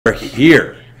are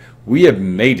here. We have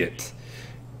made it.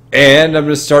 And I'm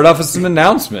going to start off with some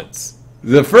announcements.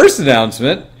 The first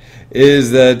announcement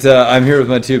is that I'm here with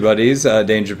my two buddies,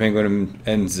 Danger Penguin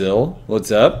and Zill.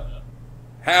 What's up?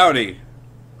 Howdy.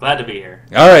 Glad to be here.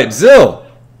 All right, Zill,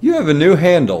 you have a new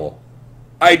handle.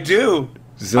 I do.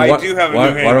 So I do have a new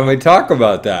handle. Why don't we talk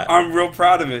about that? I'm real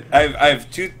proud of it. I have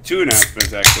two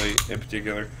announcements, actually, in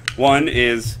particular. One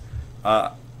is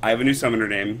I have a new summoner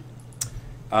name.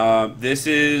 This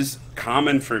is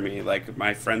common for me. Like,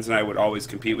 my friends and I would always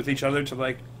compete with each other to,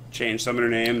 like, change summoner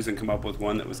names and come up with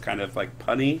one that was kind of, like,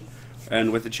 punny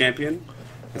and with a champion.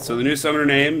 And so the new summoner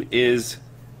name is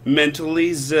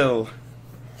Mentally Zill.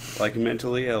 Like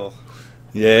mentally ill.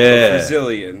 Yeah.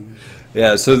 Brazilian.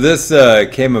 Yeah, so this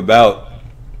came about,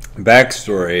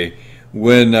 backstory,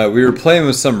 when we were playing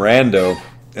with some rando,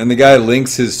 and the guy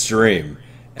links his stream.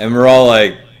 And we're all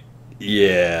like,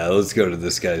 yeah, let's go to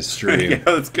this guy's stream. Yeah,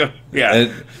 let's go.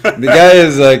 Yeah. And the guy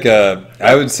is like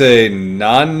I would say,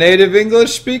 non-native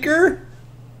English speaker?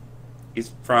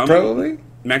 He's from probably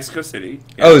Mexico City.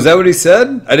 Yeah. Oh, is that what he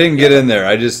said? I didn't get in there.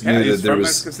 I just knew that there was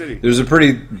Mexico City. There's a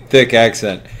pretty thick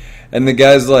accent. And the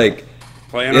guy's like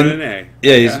playing on an A.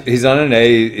 Yeah, he's on an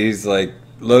A. He's like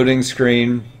loading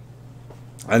screen.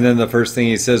 And then the first thing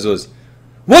he says was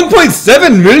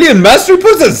 1.7 million master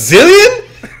puts a zillion?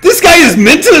 This guy is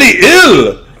mentally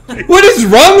ill. What is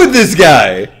wrong with this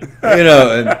guy? You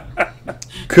know, and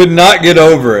could not get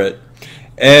over it.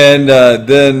 And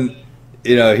then,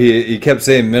 you know, he kept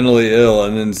saying mentally ill,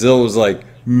 and then Zill was like,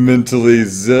 mentally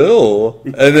Zill.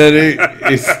 And then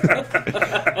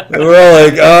we're all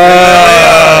like,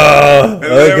 oh,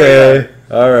 okay,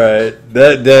 all right.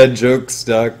 That dad joke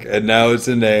stuck, and now it's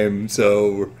a name,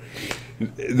 so...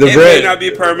 It may not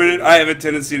be permanent. I have a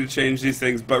tendency to change these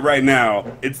things, but right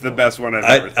now, it's the best one I've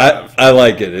ever thought of. I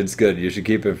like it. It's good. You should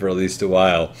keep it for at least a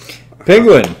while.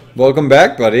 Penguin, welcome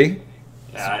back, buddy.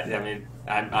 I mean,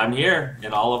 I'm here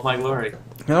in all of my glory.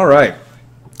 All right.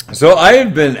 So I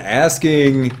have been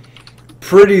asking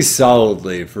pretty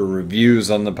solidly for reviews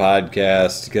on the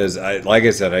podcast because, like I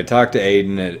said, I talked to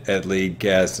Aiden at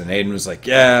Leaguecast, and Aiden was like,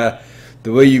 yeah,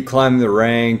 the way you climb the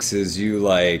ranks is you,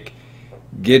 like,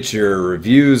 get your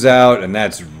reviews out, and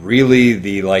that's really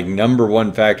the, like, number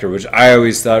one factor, which I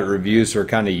always thought reviews were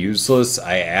kind of useless.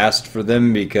 I asked for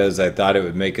them because I thought it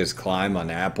would make us climb on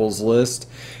Apple's list,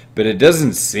 but it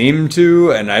doesn't seem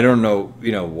to, and I don't know,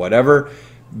 you know, whatever.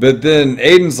 But then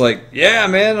Aiden's like, yeah,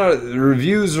 man, the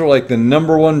reviews are like the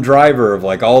number one driver of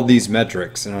like all these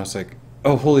metrics. And I was like,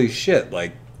 oh, holy shit.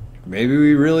 Like, maybe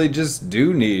we really just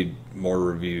do need more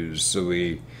reviews so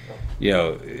we, you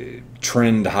know,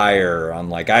 trend higher on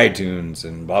like iTunes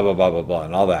and blah, blah, blah, blah, blah,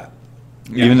 and all that.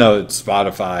 Yeah. Even though it's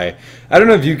Spotify. I don't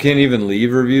know if you can even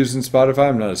leave reviews in Spotify.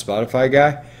 I'm not a Spotify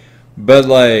guy. But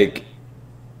like,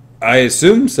 I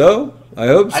assume so. I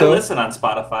hope so. I listen on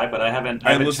Spotify, but I haven't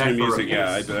listen to checked for music.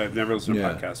 reviews. Yeah, I've never listened to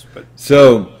podcasts. But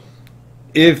so,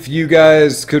 if you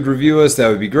guys could review us, that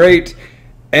would be great.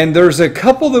 And there's a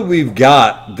couple that we've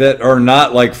got that are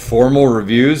not like formal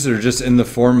reviews; they're just in the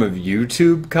form of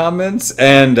YouTube comments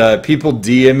and people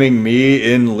DMing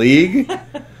me in League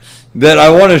that I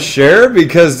want to share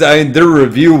because they're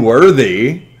review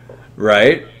worthy,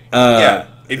 right? Yeah.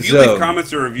 If you leave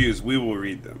comments or reviews, we will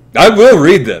read them. I will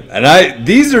read them. And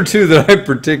these are two that I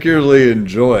particularly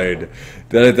enjoyed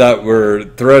that I thought were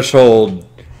threshold.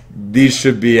 These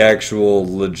should be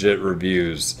actual legit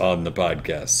reviews on the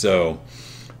podcast. So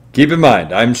keep in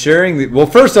mind, I'm sharing... well,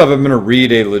 first off, I'm going to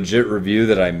read a legit review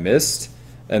that I missed,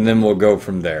 and then we'll go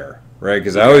from there, right?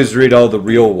 Because I always read all the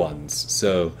real ones.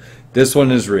 So this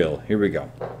one is real. Here we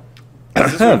go.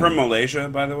 Is this one from Malaysia,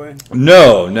 by the way?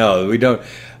 No, we don't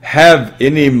have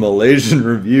any Malaysian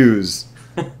reviews.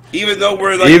 Even though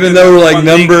we're like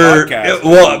number,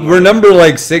 well, we're number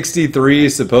like 63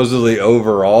 supposedly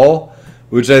overall,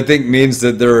 which I think means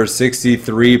that there are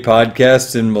 63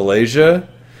 podcasts in Malaysia.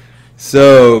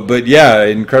 So, but yeah,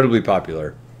 incredibly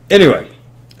popular. Anyway,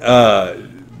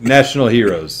 national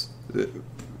heroes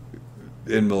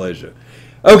in Malaysia.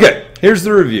 Okay, here's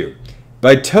the review.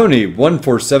 By Tony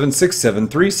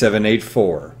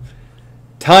 147673784.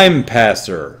 Time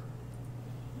Passer.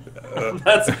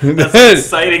 That's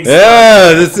exciting stuff.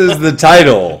 Yeah, this is the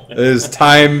title. Is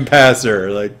Time Passer.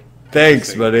 Like,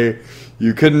 thanks, buddy.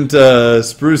 You couldn't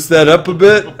spruce that up a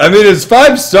bit? I mean, it's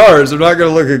 5 stars. I'm not going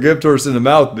to look a gift horse in the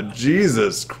mouth, but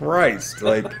Jesus Christ.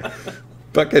 Like,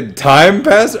 fucking Time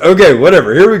Passer? Okay,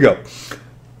 whatever. Here we go.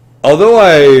 Although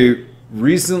I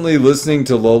recently listening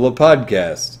to LOLA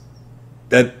podcast,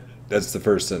 that's the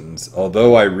first sentence.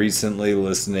 Although I recently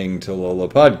listening to LOLA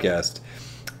podcast,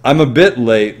 I'm a bit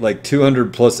late, like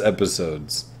 200 plus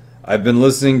episodes. I've been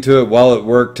listening to it while at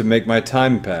work to make my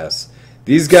time pass.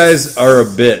 These guys are a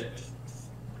bit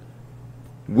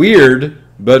weird,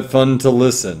 but fun to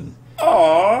listen.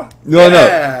 Aw. No, yeah.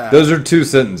 no. Those are two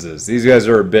sentences. These guys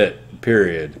are a bit,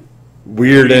 period.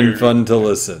 Weird and fun to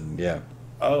listen. Yeah.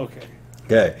 Oh, okay.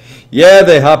 Okay. Yeah,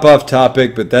 they hop off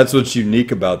topic, but that's what's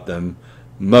unique about them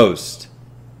most.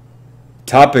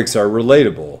 Topics are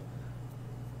relatable.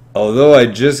 Although I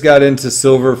just got into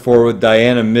Silver 4 with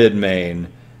Diana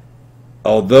mid-main,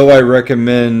 although I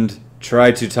recommend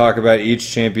try to talk about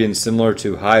each champion similar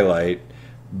to Highlight,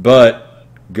 but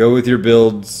go with your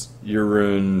builds, your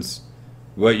runes,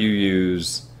 what you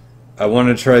use. I want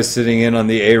to try sitting in on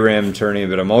the ARAM tourney,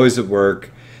 but I'm always at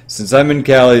work. Since I'm in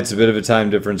Cali, it's a bit of a time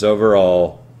difference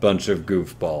overall. Bunch of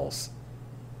goofballs.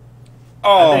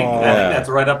 Oh, I think that's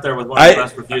right up there with one of the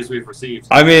best reviews we've received.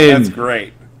 I mean, that's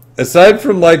great. Aside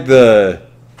from like the,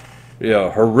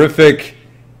 horrific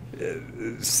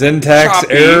syntax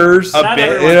Choppy, errors, Not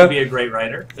everyone can be a great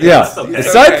writer. Yeah. That's okay.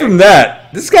 Aside from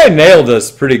that, this guy nailed us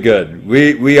pretty good.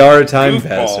 We are a time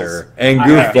passer, and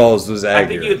goofballs was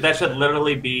accurate. I think that should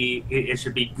literally be. It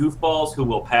should be goofballs who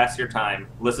will pass your time.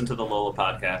 Listen to the Lola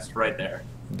podcast right there.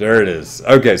 There it is.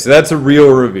 Okay, so that's a real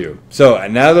review. So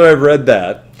now that I've read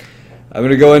that, I'm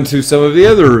going to go into some of the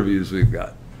other reviews we've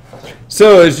got.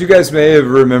 So as you guys may have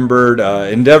remembered,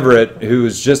 Endeavorit, who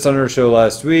was just on our show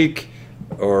last week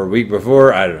or week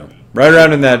before, I don't know, right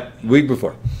around in that week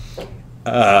before,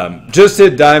 just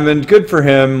hit Diamond. Good for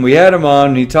him. We had him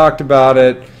on. He talked about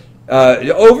it.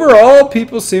 Overall,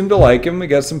 people seem to like him. We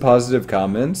got some positive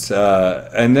comments.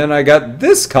 And then I got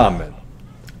this comment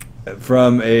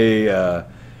from a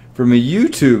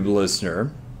YouTube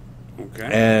listener. Okay.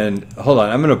 And hold on,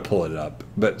 I'm going to pull it up.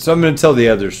 So I'm going to tell the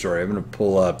other story. I'm going to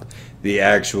pull up the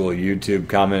actual YouTube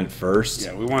comment first.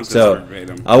 Yeah, we want this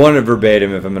verbatim. I want it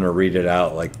verbatim if I'm going to read it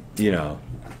out.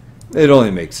 It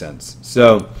only makes sense.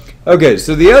 So, okay,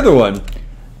 so the other one,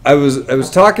 I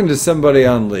was talking to somebody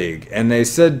on League, and they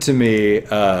said to me,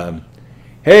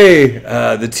 hey,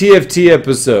 the TFT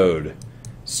episode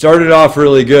started off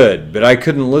really good, but I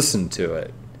couldn't listen to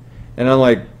it. And I'm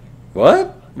like,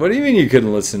 what? What do you mean you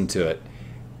couldn't listen to it?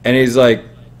 And he's like,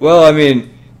 well, I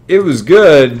mean, it was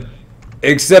good,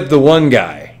 except the one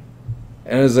guy.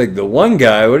 And I was like, the one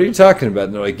guy? What are you talking about?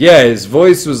 And they're like, yeah, his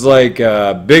voice was like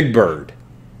Big Bird.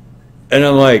 And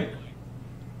I'm like,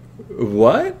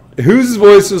 what? Whose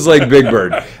voice was like Big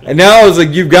Bird? And now I was like,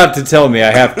 you've got to tell me.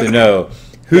 I have to know.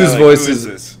 Whose voice who is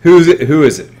this? Who is it?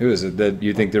 Who is it that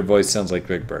you think their voice sounds like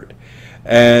Big Bird?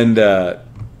 And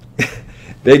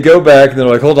they go back and they're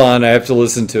like, hold on, I have to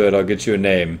listen to it. I'll get you a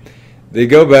name. They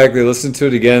go back, they listen to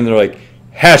it again, and they're like,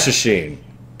 Hashashin.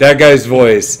 That guy's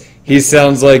voice, he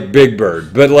sounds like Big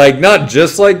Bird. But not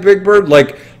just like Big Bird,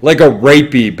 like a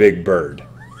rapey Big Bird.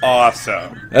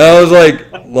 Awesome. And I was like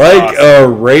awesome. A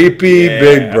rapey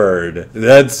Big Bird.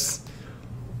 That's,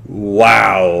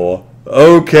 wow.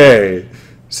 Okay.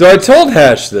 So I told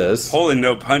Hash this. Pulling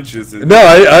no punches. No,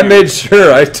 I made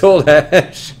sure. I told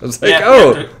Hash. I was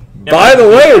like, by the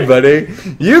way, buddy,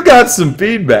 you got some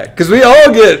feedback. Because we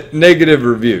all get negative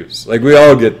reviews. We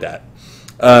all get that.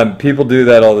 People do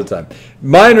that all the time.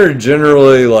 Mine are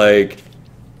generally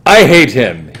I hate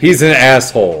him. He's an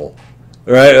asshole.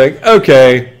 Right?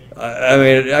 Okay. I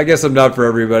mean, I guess I'm not for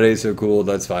everybody, so cool.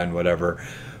 That's fine. Whatever.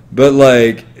 But,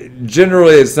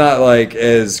 generally it's not,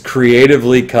 as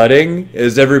creatively cutting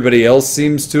as everybody else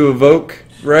seems to evoke.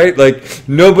 Right?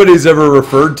 Nobody's ever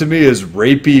referred to me as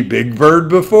rapey Big Bird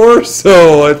before,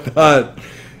 so I thought,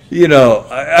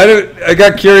 I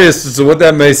got curious as to what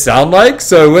that may sound like,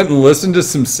 so I went and listened to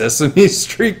some Sesame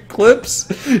Street clips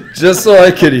just so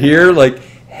I could hear,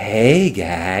 hey,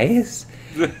 guys,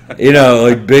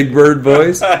 Big Bird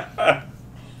voice.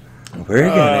 We're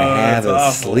going to have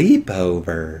a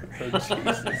sleepover.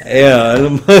 Yeah, and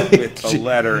I'm with the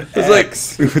letter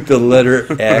X. With the letter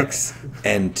X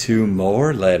and two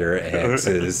more letter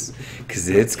X's, because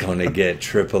it's going to get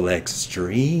triple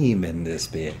extreme in this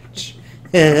bitch.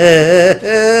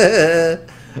 That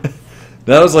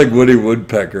was like Woody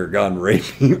Woodpecker gone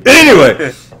raping.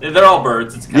 Anyway. They're all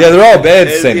birds. It's they're all bad.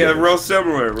 Yeah, real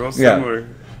similar. Yeah.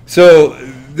 So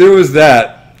there was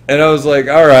that. And I was like,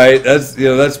 all right,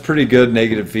 that's pretty good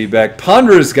negative feedback.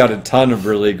 Ponderous got a ton of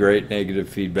really great negative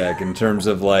feedback in terms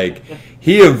of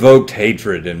he evoked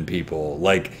hatred in people,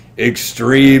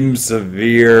 extreme,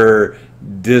 severe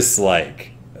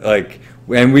dislike.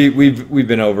 And we've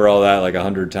been over all that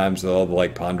 100 times with all the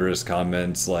Ponderous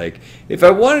comments. If I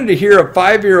wanted to hear a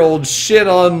 5-year-old shit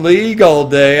on League all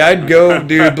day, I'd go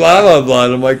do blah blah blah.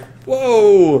 And I'm like,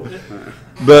 whoa,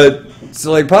 but.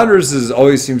 So Ponderous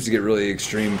always seems to get really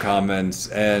extreme comments,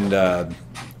 and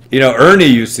Ernie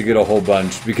used to get a whole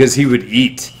bunch because he would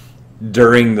eat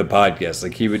during the podcast.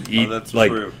 Like he would eat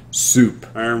soup.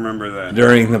 I remember that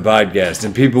during the podcast,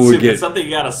 and people would get something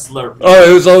you gotta slurp. Oh,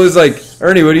 it was always like,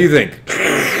 Ernie, what do you think?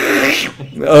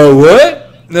 Oh, what?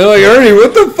 And they're like, Ernie,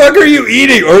 what the fuck are you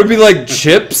eating? Or it'd be like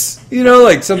chips,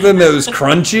 like something that was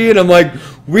crunchy, and I'm like,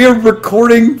 we are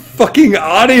recording fucking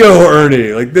audio,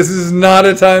 Ernie. Like, this is not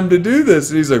a time to do this.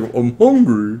 And he's like, I'm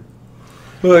hungry.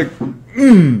 Like,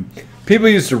 people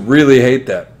used to really hate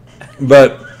that,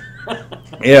 but.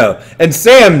 Yeah, and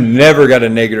Sam never got a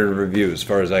negative review as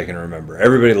far as I can remember.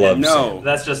 Everybody loves Sam.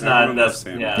 That's just not. That's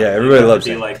everybody loves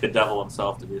Sam. Like the devil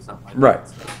himself to do something like right.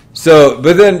 that. So,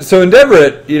 endeavor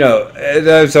it.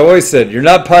 As I always said, you're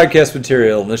not podcast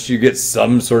material unless you get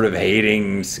some sort of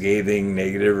hating, scathing,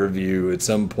 negative review at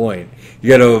some point. You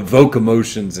got to evoke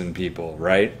emotions in people,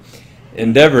 right?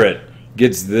 Endeavor it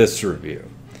gets this review.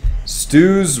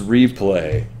 Stu's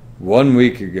replay 1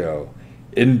 week ago.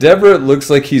 Endeavor it looks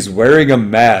like he's wearing a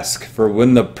mask for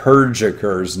when the purge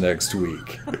occurs next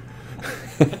week.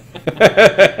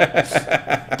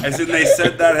 As in they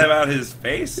said that about his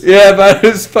face? Yeah, about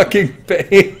his fucking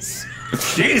face.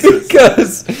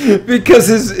 Jesus.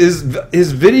 Because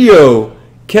his video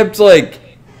kept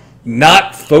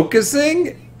not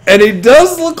focusing, and he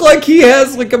does look like he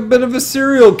has a bit of a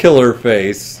serial killer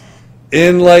face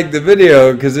in the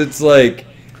video, because it's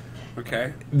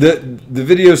okay. The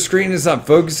video screen is not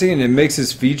focusing, and it makes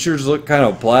his features look kind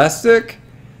of plastic.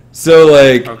 So,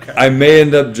 okay. I may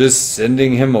end up just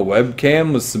sending him a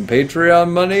webcam with some Patreon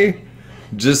money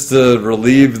just to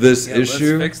relieve this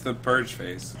issue. Let's fix the purge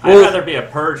face. I'd rather be a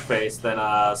purge face than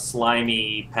a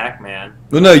slimy Pac-Man.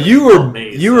 Well, no, you were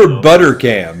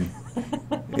Buttercam.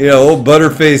 Old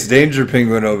Butterface Danger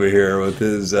Penguin over here with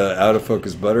his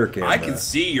out-of-focus butter camera. I can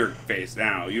see your face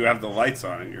now. You have the lights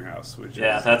on in your house, which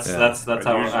that's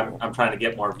how I'm trying to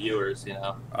get more viewers.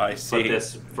 I see. Put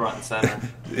this front and center.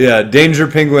 Yeah, Danger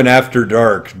Penguin After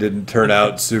Dark didn't turn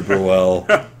out super well.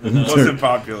 Wasn't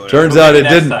popular. Turns out it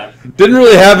didn't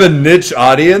really have a niche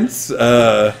audience.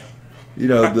 That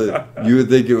you would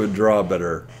think it would draw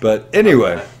better, but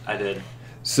anyway, I did.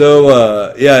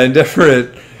 So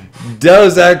Indifferent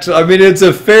does actually. It's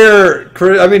a fair.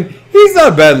 He's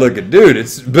not a bad looking dude.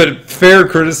 But fair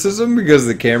criticism because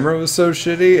the camera was so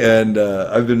shitty, and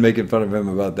I've been making fun of him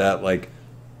about that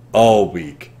all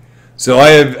week. So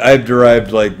I've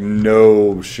derived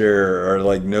no share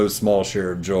or no small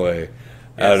share of joy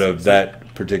out of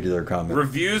that particular comment.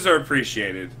 Reviews are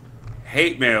appreciated.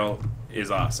 Hate mail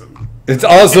is awesome. It's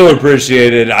also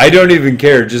appreciated. I don't even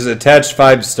care. Just attach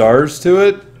 5 stars to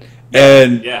it.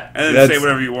 And then say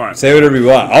whatever you want. Say whatever you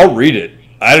want. I'll read it.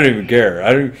 I don't even care.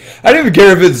 I don't even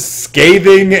care if it's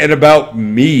scathing and about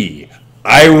me.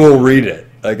 I will read it.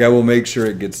 I will make sure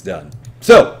it gets done.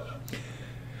 So,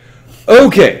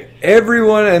 okay.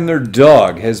 Everyone and their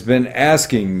dog has been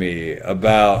asking me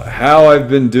about how I've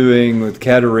been doing with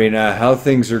Katarina, how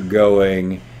things are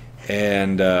going,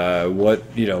 and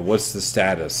what's the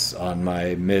status on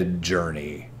my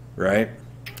mid-journey, right?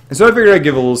 And so I figured I'd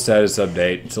give a little status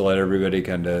update to let everybody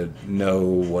kind of know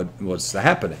what's the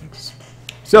happenings.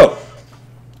 So,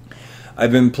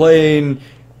 I've been playing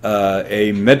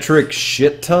a metric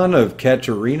shit ton of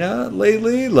Katarina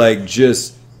lately,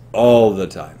 just all the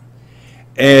time.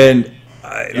 And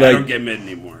I don't get mid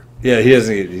anymore. Yeah, he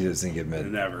doesn't get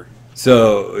mid. Never.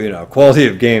 So, quality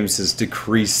of games has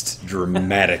decreased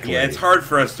dramatically. Yeah, it's hard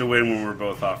for us to win when we're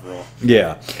both off roll.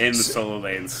 Yeah. In the solo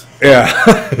lanes.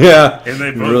 Yeah. Yeah. And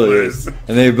they both lose. And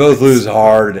they both lose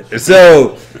hard.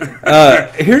 So,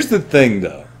 here's the thing,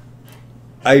 though.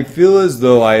 I feel as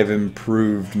though I have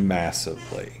improved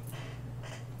massively.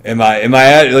 Am I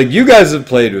you guys have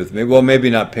played with me? Well,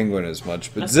 maybe not Penguin as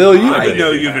much, but Zill, I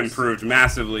know you've improved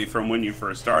massively from when you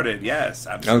first started. Yes,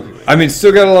 absolutely. Okay.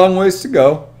 Still got a long ways to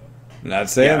go. I'm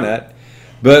not saying that.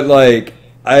 But,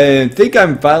 I think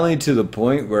I'm finally to the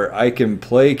point where I can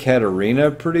play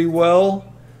Katarina pretty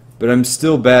well, but I'm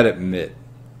still bad at mid.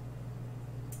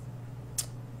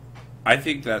 I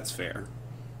think that's fair.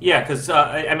 Yeah, because,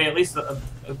 at least a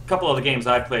couple of the games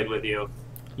I played with you,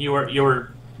 you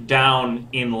were down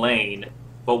in lane,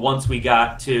 but once we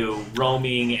got to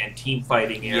roaming and team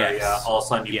fighting area, all of a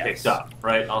sudden you picked up,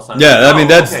 right? All of a sudden,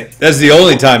 that's the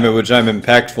only time at which I'm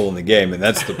impactful in the game, and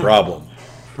that's the problem.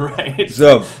 Right.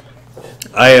 So,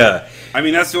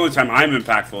 that's the only time I'm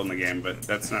impactful in the game, but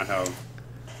that's not how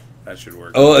that should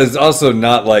work. Oh, it's also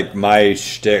not my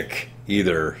shtick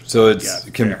either, so it's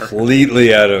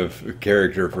completely out of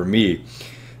character for me.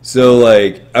 So,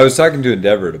 I was talking to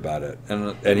Endeavored about it,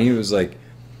 and he was like,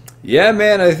 yeah,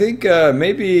 man, I think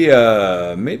maybe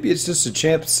it's just a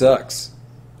champ sucks.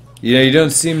 you don't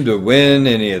seem to win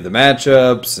any of the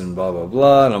matchups and blah, blah,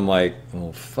 blah. And I'm like,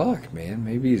 well, fuck, man,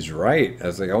 maybe he's right. I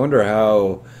was like, I wonder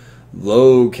how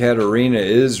low Katarina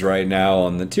is right now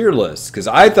on the tier list. Because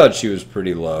I thought she was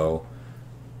pretty low.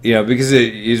 Because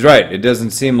he's right. It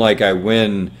doesn't seem like I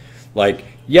win. Like,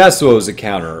 Yasuo is a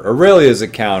counter. Aurelia is a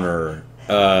counter.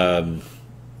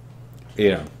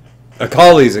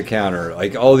 Akali's a counter.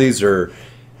 Like, all these are...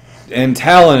 And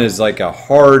Talon is like a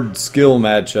hard skill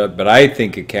matchup, but I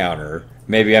think a counter.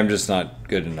 Maybe I'm just not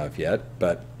good enough yet,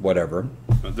 but whatever.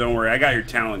 Well, don't worry, I got your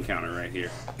Talon counter right here.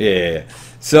 Yeah.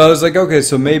 So I was like, okay,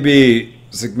 so maybe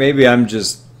I'm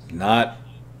just not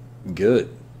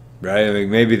good, right? I mean,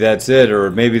 maybe that's it, or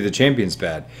maybe the champion's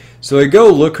bad. So I go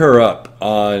look her up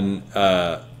on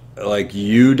like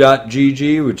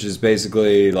u.gg, which is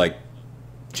basically like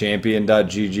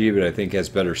champion.gg, but I think has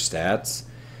better stats.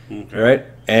 Okay. Right?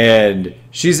 And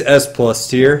she's S plus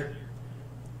tier.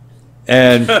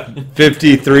 And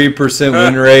 53%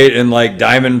 win rate and like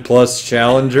Diamond Plus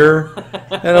Challenger.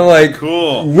 And I'm like,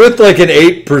 cool. With like an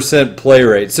 8% play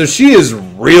rate. So she is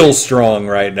real strong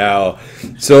right now.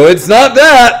 So it's not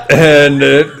that. And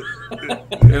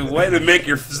way to make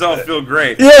yourself feel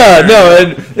great. Yeah, no.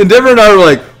 And Deborah and I were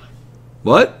like,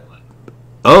 what?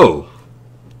 Oh.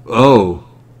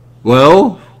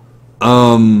 Well,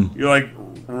 you're like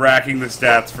racking the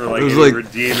stats for like any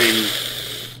redeeming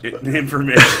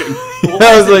information.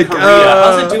 I was like,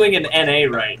 how's it doing in NA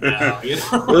right now?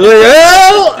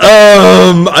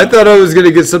 I thought I was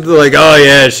gonna get something like, oh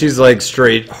yeah, she's like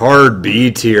straight hard B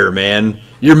tier, man.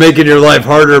 You're making your life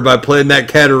harder by playing that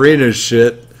Katarina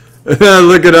shit. I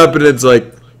look it up and it's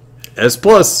like S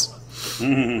plus.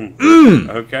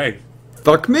 Okay.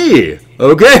 Fuck me.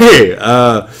 Okay.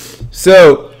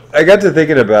 So I got to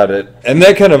thinking about it, and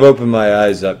that kind of opened my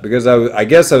eyes up, because I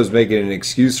guess I was making an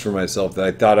excuse for myself that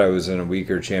I thought I was in a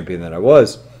weaker champion than I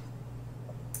was.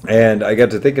 And I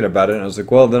got to thinking about it, and I was like,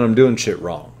 well, then I'm doing shit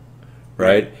wrong,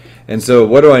 right? And so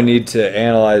what do I need to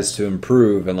analyze to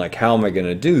improve, and like how am I going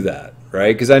to do that,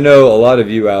 right? Because I know a lot of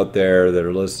you out there that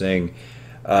are listening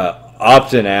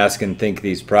often ask and think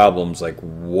these problems, like,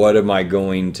 what am I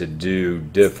going to do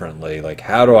differently? Like,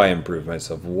 how do I improve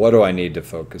myself? What do I need to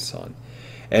focus on?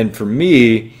 And for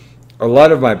me, a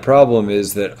lot of my problem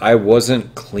is that I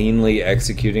wasn't cleanly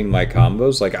executing my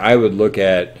combos. Like, I would look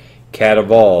at Cat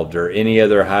Evolved or any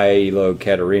other high elo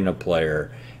Katarina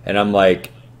player, and I'm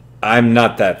like, I'm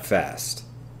not that fast.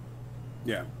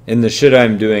 Yeah. In the shit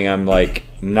I'm doing, I'm like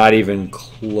not even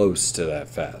close to that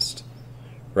fast.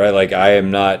 Right? Like, I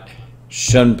am not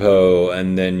Shunpo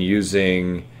and then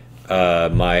using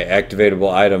my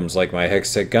activatable items like my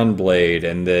Hextech Gunblade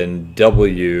and then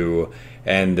W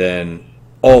and then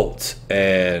ult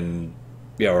and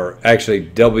or actually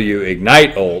W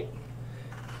ignite ult.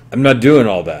 I'm not doing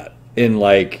all that in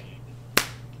like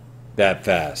that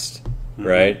fast,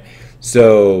 right?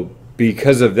 So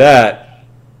because of that,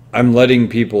 I'm letting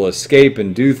people escape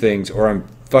and do things, or I'm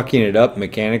fucking it up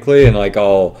mechanically, and like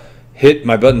I'll hit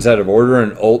my buttons out of order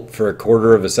and ult for a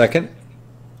quarter of a second.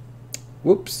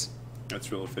 Whoops. That's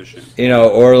real efficient.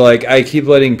 Or like I keep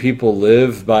letting people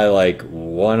live by like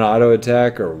one auto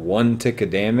attack or one tick of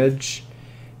damage,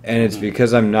 and it's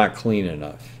because I'm not clean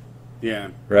enough.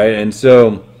 Yeah. Right? And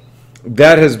so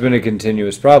that has been a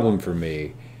continuous problem for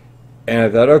me. And I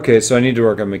thought, okay, so I need to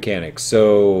work on mechanics.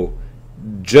 So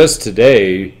just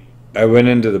today, I went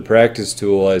into the practice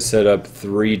tool, I set up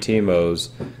 3 Teemos,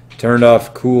 turned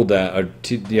off cooldown, or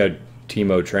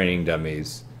Teemo training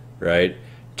dummies, right?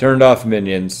 Turned off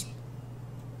minions,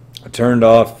 turned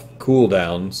off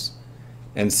cooldowns,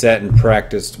 and sat and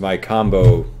practiced my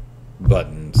combo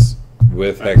buttons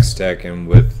with Hextech and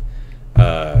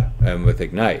with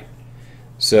Ignite.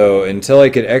 So until I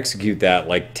could execute that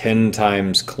like 10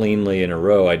 times cleanly in a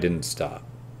row, I didn't stop.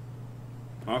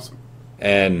 Awesome.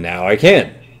 And now I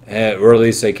can. Or at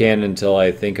least I can until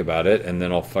I think about it, and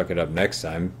then I'll fuck it up next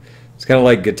time. It's kind of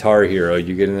like Guitar Hero.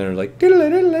 You get in there like,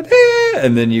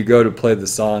 and then you go to play the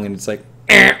song, and it's like,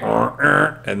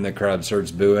 and the crowd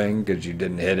starts booing because you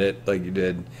didn't hit it like you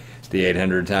did the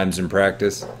 800 times in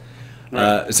practice.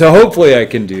 Right. So hopefully I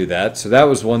can do that. So that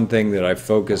was one thing that I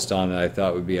focused on that I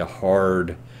thought would be a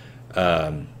hard,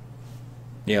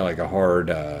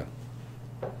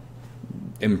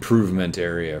 improvement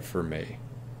area for me,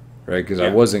 right? Because I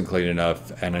wasn't clean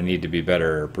enough, and I need to be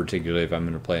better, particularly if I'm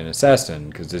going to play an assassin,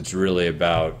 because it's really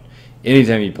about,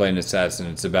 anytime you play an assassin,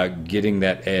 it's about getting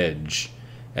that edge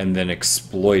and then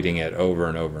exploiting it over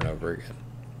and over and over again.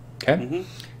 Okay? Mm-hmm.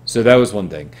 So that was one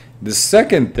thing. The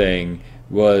second thing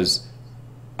was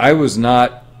I was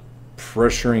not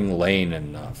pressuring lane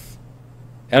enough.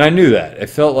 And I knew that. It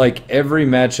felt like every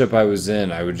matchup I was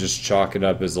in, I would just chalk it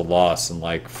up as a loss and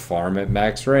like farm at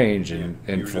max range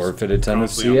and forfeit a ton of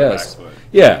CS.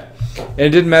 Yeah. And it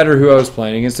didn't matter who I was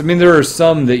playing against. I mean, there are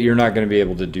some that you're not going to be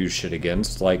able to do shit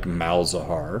against, like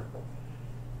Malzahar.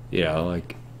 You know,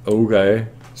 like, okay.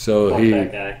 So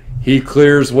he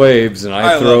clears waves and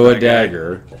I throw a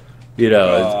dagger. You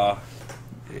know.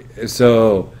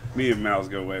 So... Me and Mal's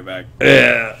go way back.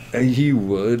 Yeah, he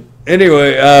would.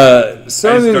 Anyway,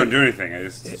 so I just don't do anything. I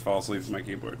just fall asleep to my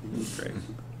keyboard. It's great.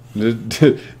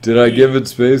 Did I give it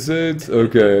space aids?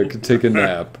 Okay, I could take a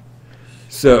nap.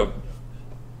 So,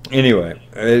 anyway,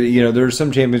 you know, there are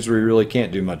some champions where you really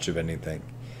can't do much of anything.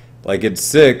 Like at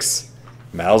 6,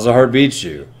 Malzahar beats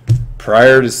you.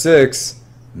 Prior to 6,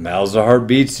 Malzahar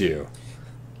beats you.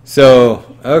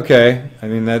 So, okay. I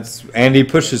mean, that's... Andy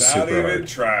pushes super hard.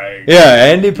 Trying. Yeah,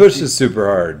 Andy pushes super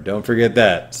hard. Don't forget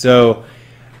that. So,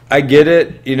 I get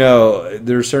it. You know,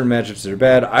 there are certain matchups that are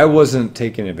bad. I wasn't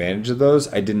taking advantage of those.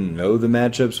 I didn't know the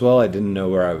matchups well. I didn't know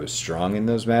where I was strong in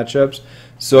those matchups.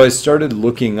 So, I started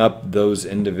looking up those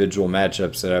individual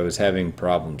matchups that I was having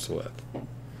problems with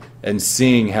and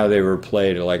seeing how they were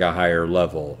played at like a higher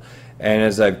level. And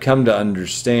as I've come to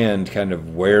understand kind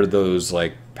of where those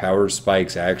like power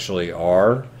spikes actually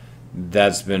are,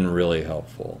 that's been really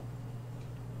helpful.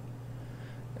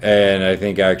 And I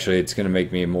think actually it's going to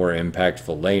make me a more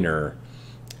impactful laner.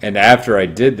 And after I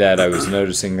did that, I was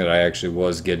noticing that I actually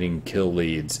was getting kill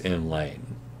leads in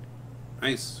lane.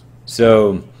 Nice.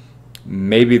 So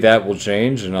maybe that will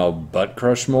change and I'll butt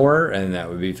crush more, and that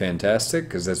would be fantastic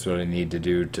because that's what I need to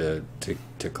do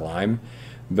to climb.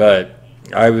 But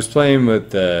I was playing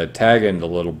with Tag End a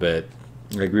little bit.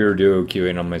 Like we were duo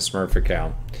queuing on my Smurf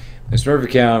account. My Smurf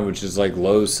account, which is like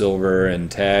low silver, and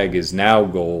Tag is now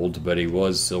gold, but he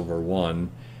was silver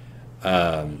 1.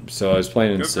 So I was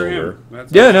playing in silver.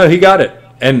 Yeah, no, he got it.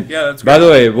 And by the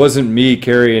way, it wasn't me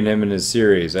carrying him in his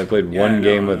series. I played one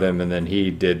game with him, and then he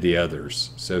did the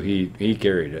others. So he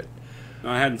carried it. No,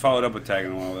 I hadn't followed up with Tag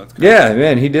in a while. That's yeah,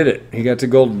 man, he did it. He got to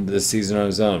gold this season on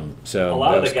his own. So a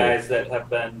lot of the guys that have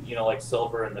been, you know, like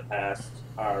silver in the past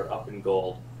are up in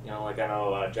gold. You know, like I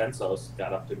know Gensos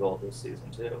got up to gold this season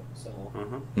too. So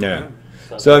yeah.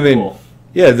 So I mean, cool.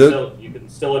 Yeah, you can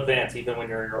still advance even when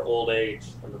you're in your old age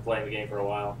and been playing the game for a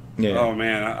while. Yeah. Oh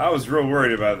man, I was real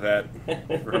worried about that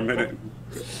for a minute.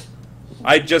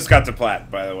 I just got to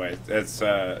plat, by the way. That's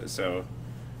so.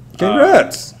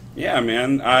 Congrats. Yeah,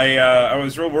 man. I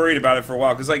was real worried about it for a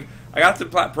while because like I got the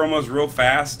plat promos real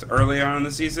fast early on in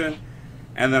the season,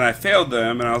 and then I failed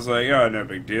them, and I was like, oh, no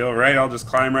big deal, right? I'll just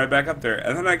climb right back up there.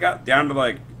 And then I got down to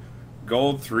like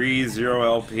gold 3, 0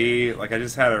 LP. Like I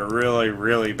just had a really,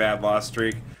 really bad loss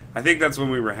streak. I think that's when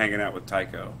we were hanging out with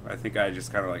Tycho. I think I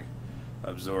just kind of like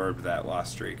absorbed that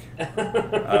loss streak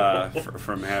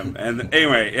from him. And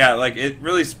anyway, yeah, like it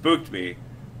really spooked me.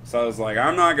 So I was like,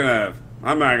 I'm not gonna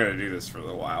do this for a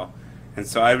little while. And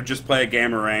so I would just play a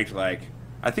game of ranked. Like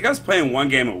I think I was playing 1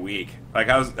 game a week. Like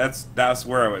that's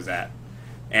where I was at.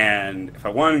 And if I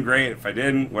won, great. If I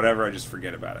didn't, whatever. I just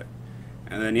forget about it.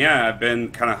 And then yeah, I've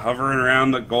been kind of hovering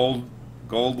around the gold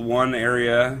 1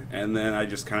 area, and then I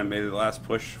just kind of made the last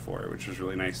push for it, which was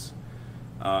really nice.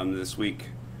 This week,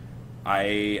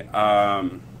 I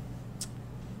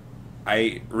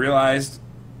realized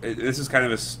this is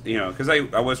kind of a, you know, because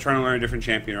I was trying to learn a different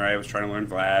champion, right? I was trying to learn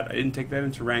Vlad. I didn't take that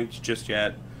into ranked just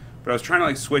yet, but I was trying to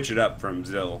like switch it up from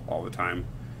Zill all the time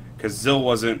because Zill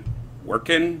wasn't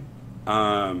working.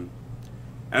 And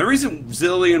the reason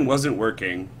Zillion wasn't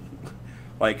working,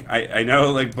 like I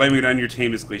know like blaming it on your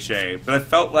team is cliche, but I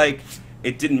felt like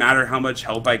it didn't matter how much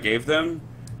help I gave them,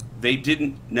 they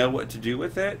didn't know what to do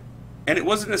with it. And it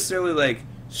wasn't necessarily like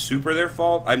super their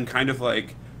fault. I'm kind of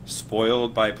like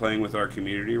spoiled by playing with our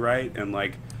community, right? And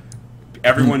like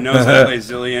everyone knows how to play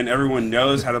Zillion, everyone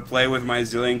knows how to play with my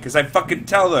Zillion because I fucking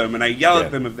tell them and I yell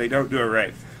at them if they don't do it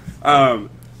right.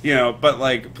 You know, but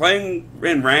like playing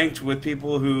in ranked with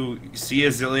people who see a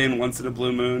Zillion once in a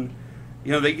blue moon,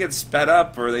 you know, they get sped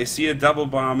up or they see a double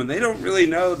bomb and they don't really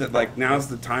know that like now's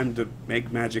the time to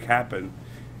make magic happen.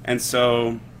 And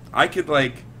so I could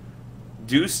like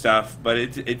do stuff, but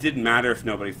it didn't matter if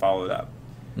nobody followed up.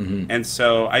 Mm-hmm. And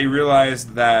so I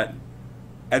realized that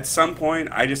at some point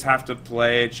I just have to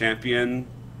play a champion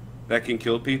that can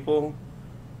kill people.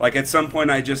 Like at some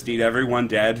point I just need everyone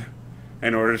dead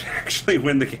in order to actually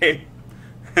win the game.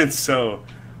 And so,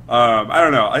 I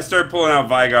don't know. I started pulling out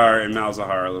Vigar and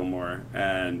Malzahar a little more,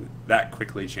 and that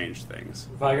quickly changed things.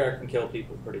 Vigar can kill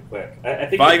people pretty quick. I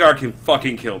think Vigar can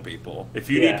fucking kill people.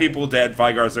 If you need people dead,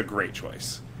 Vigar's a great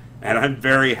choice. And I'm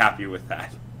very happy with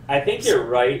that. I think you're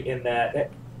right in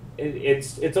that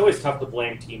it's always tough to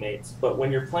blame teammates, but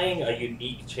when you're playing a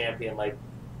unique champion like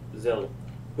Zill,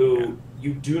 who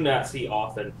you do not see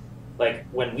often, like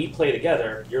when we play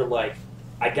together, you're like,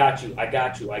 I got you, I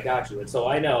got you, I got you. And so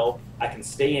I know I can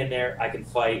stay in there, I can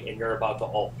fight, and you're about to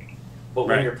ult me. But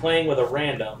when you're playing with a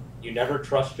random, you never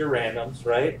trust your randoms,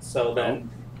 right? So then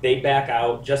they back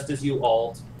out just as you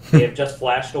ult. They have just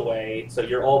flashed away, so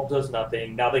your ult does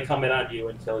nothing. Now they come in on you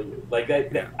and kill you. Like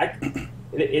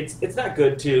it's not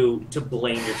good to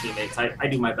blame your teammates. I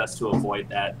do my best to avoid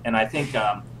that, and I think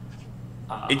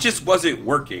it just wasn't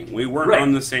working. We weren't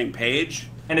on the same page.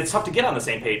 And it's tough to get on the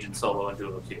same page in solo and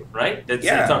duo queue, right?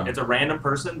 It's a random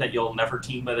person that you'll never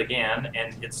team with again,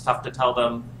 and it's tough to tell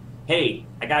them, hey,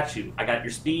 I got you. I got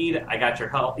your speed. I got your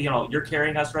health. You know, you're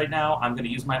carrying us right now. I'm going to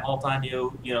use my ult on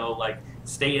you. You know, like,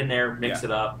 stay in there, mix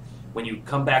it up. When you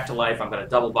come back to life, I'm going to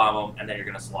double bomb them, and then you're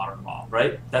going to slaughter them all,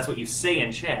 right? That's what you say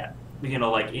in chat, you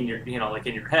know, like in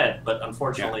your head. But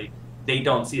unfortunately, they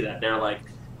don't see that. They're like,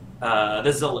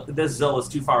 this Zill is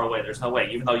too far away. There's no way,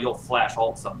 even though you'll flash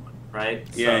ult someone, right?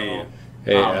 Hey,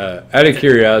 out of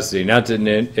curiosity, not to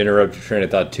interrupt your train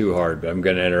of thought too hard, but I'm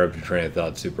going to interrupt your train of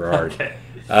thought super hard. Okay.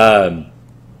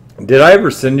 Did I ever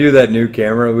send you that new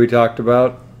camera we talked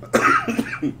about?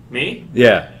 Me?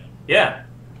 Yeah. Yeah.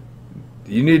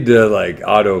 You need to like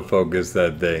autofocus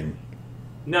that thing.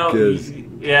 No.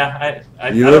 Yeah.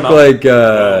 You look like.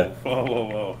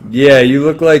 Whoa. Yeah, you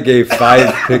look like a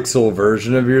 5-pixel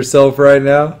version of yourself right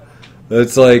now.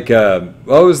 It's like,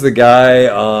 what was the guy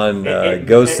on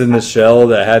Ghost in the Shell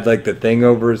that had like the thing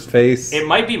over his face? It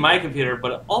might be my computer,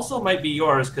 but it also might be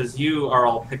yours because you are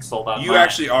all pixeled on You mine.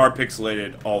 actually are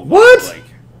pixelated all What? Like,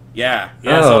 yeah.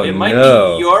 So it might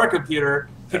be your computer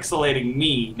pixelating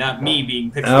me, not me being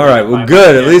pixelated. All right, well,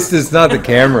 good. At least it's not the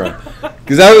camera.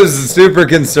 Because I was super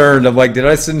concerned. I'm like, did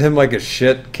I send him like a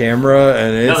shit camera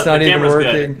and it's not even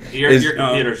working? Good. Your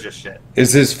computer's just shit.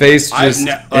 Is his face just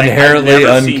inherently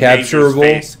I've never uncapturable? Seen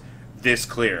Danger's face this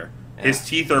clear. His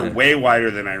teeth are way wider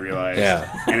than I realized.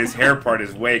 Yeah. And his hair part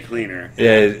is way cleaner.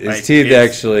 Yeah, his teeth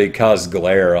actually cause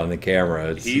glare on the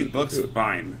camera. He looks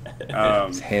fine.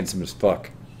 He's handsome as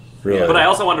fuck. Really. But I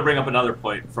also wanted to bring up another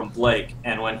point from Blake,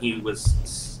 and when he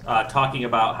was talking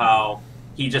about how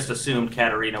he just assumed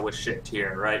Katarina was shit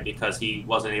tier, right? Because he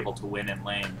wasn't able to win in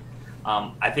lane.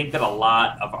 I think that a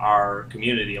lot of our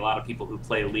community, a lot of people who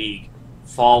play League,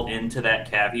 fall into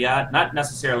that caveat. Not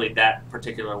necessarily that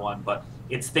particular one, but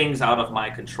it's things out of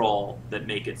my control that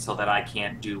make it so that I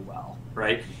can't do well,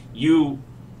 right? You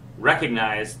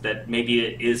recognize that maybe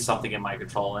it is something in my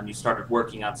control, and you started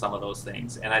working on some of those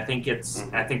things. And I think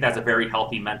I think that's a very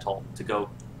healthy mental to go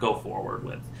forward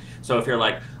with. So if you're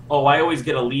like, oh, I always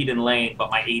get a lead in lane,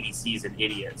 but my ADC's an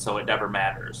idiot, so it never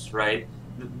matters, right?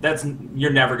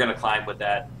 You're never going to climb with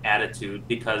that attitude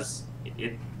because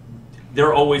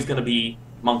they're always going to be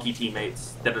monkey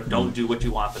teammates that don't do what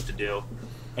you want them to do,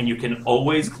 and you can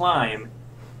always climb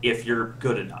if you're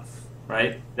good enough.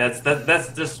 Right? That's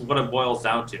just what it boils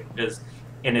down to.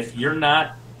 And if you're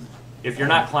not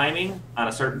climbing on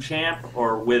a certain champ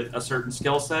or with a certain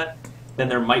skill set, then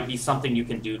there might be something you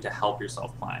can do to help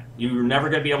yourself climb. You're never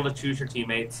going to be able to choose your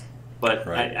teammates, but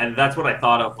and that's what I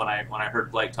thought of when I heard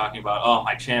Blake talking about, oh,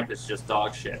 my champ is just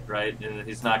dog shit, right? And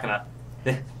he's not gonna.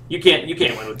 You can't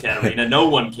win with Katarina. No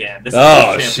one can. This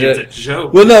shit. It's a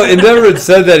joke. Well, no, Endeavor had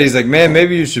said that. He's like, man,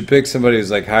 maybe you should pick somebody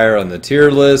who's like higher on the tier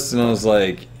list. And I was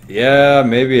like, yeah,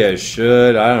 maybe I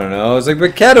should. I don't know. I was like,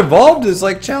 but Cat Evolved is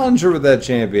like challenger with that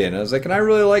champion. I was like, and I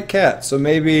really like Cat, so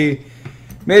maybe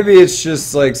it's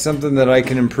just like something that I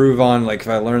can improve on. Like if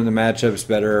I learn the matchups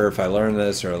better, if I learn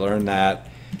this or I learn that.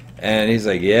 And he's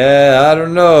like, yeah, I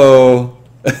don't know.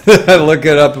 I look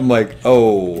it up. I'm like,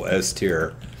 oh, S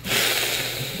tier.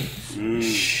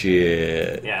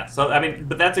 Shit. Yeah. So I mean,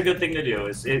 but that's a good thing to do.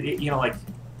 Is like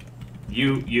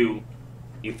you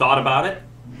thought about it.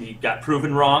 You got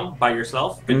proven wrong by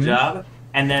yourself. Good job.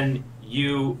 And then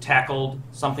you tackled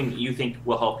something that you think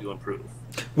will help you improve.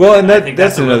 Well, and I think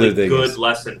that's a another really thing. Good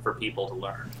lesson for people to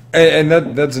learn. And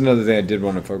that's another thing I did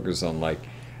want to focus on. Like,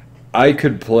 I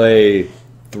could play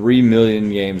 3 million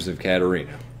games of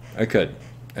Katarina. I could.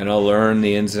 And I'll learn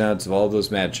the ins and outs of all those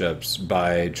matchups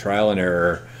by trial and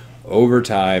error over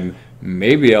time.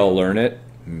 Maybe I'll learn it.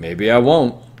 Maybe I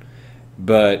won't.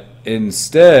 But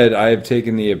instead, I have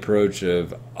taken the approach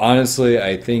of, honestly,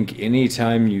 I think any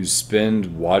time you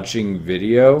spend watching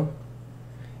video,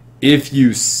 if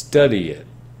you study it,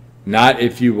 not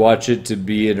if you watch it to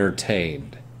be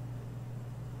entertained.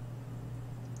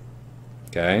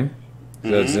 Okay? So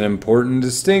that's an important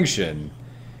distinction.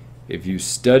 If you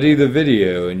study the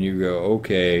video and you go,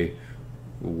 okay,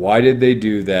 why did they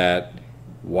do that?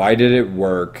 Why did it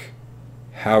work?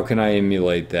 How can I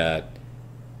emulate that?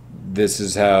 This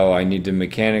is how I need to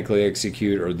mechanically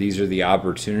execute, or these are the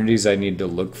opportunities I need to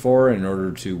look for in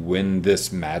order to win this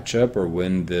matchup or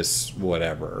win this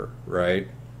whatever, right?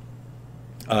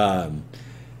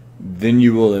 Then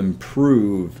you will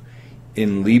improve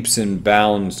in leaps and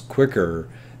bounds quicker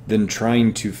than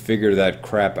trying to figure that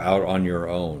crap out on your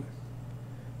own,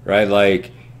 right?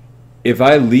 Like, if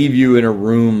I leave you in a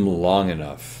room long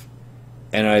enough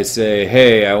and I say,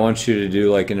 hey, I want you to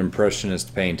do like an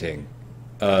impressionist painting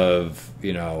of,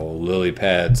 you know, lily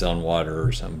pads on water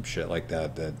or some shit like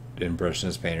that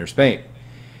impressionist painters paint,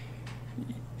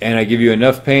 and I give you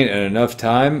enough paint and enough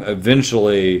time,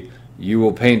 eventually you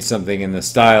will paint something in the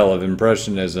style of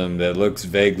impressionism that looks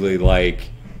vaguely like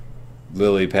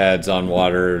lily pads on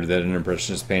water that an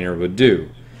impressionist painter would do.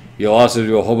 You'll also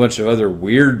do a whole bunch of other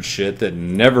weird shit that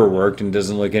never worked and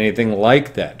doesn't look anything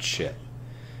like that shit,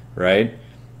 right?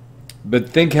 But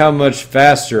think how much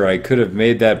faster I could have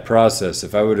made that process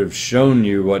if I would have shown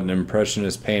you what an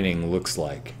impressionist painting looks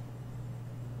like.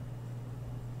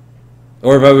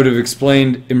 Or if I would have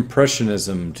explained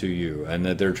impressionism to you and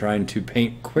that they're trying to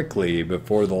paint quickly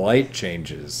before the light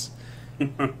changes.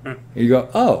 You go,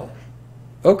 oh,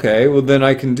 okay, well then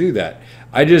I can do that.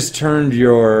 I just turned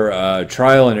your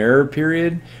trial and error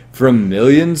period from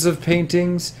millions of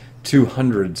paintings to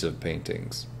hundreds of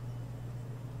paintings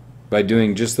by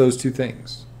doing just those two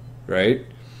things, right?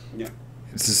 Yeah.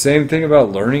 It's the same thing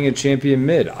about learning a champion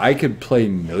mid. I could play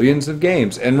millions of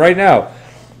games, and right now,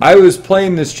 I was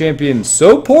playing this champion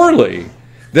so poorly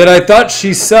that I thought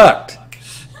she sucked,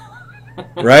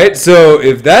 right? So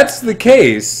if that's the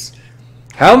case,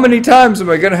 how many times am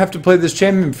I going to have to play this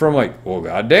champion before I'm like, well,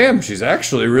 goddamn, she's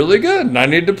actually really good, and I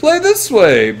need to play this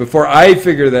way before I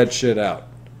figure that shit out,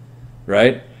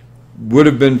 right? Would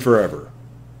have been forever.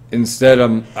 Instead,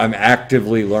 I'm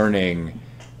actively learning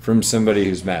from somebody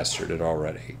who's mastered it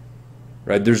already,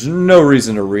 right? There's no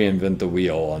reason to reinvent the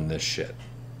wheel on this shit.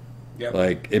 Yep.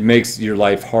 Like, it makes your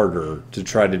life harder to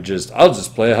try to I'll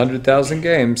just play 100,000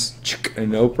 games,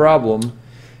 no problem.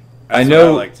 That's I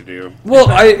know. what I like to do. Well,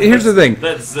 here's the thing.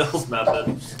 That's Zill's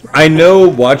method. I know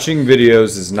watching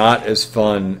videos is not as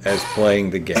fun as playing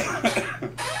the game.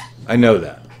 I know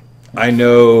that. I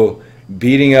know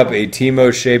beating up a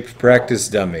Timo-shaped practice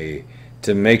dummy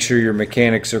to make sure your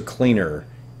mechanics are cleaner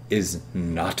is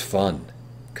not fun.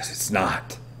 Because it's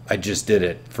not. I just did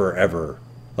it forever.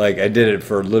 Like, I did it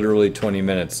for literally 20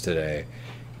 minutes today.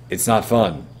 It's not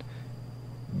fun.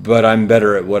 But I'm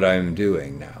better at what I'm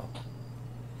doing now.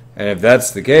 And if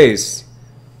that's the case,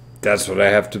 that's what I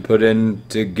have to put in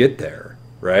to get there,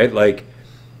 right? Like,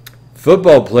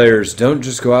 football players don't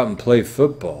just go out and play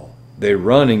football. They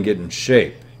run and get in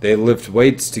shape. They lift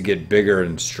weights to get bigger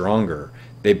and stronger.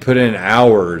 They put in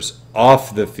hours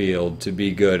off the field to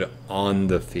be good on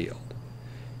the field.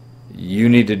 You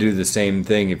need to do the same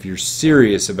thing if you're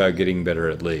serious about getting better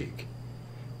at League.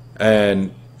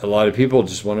 And a lot of people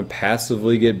just want to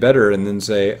passively get better and then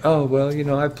say, oh, well, you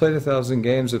know, I've played 1,000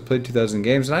 games, I've played 2,000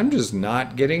 games, and I'm just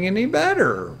not getting any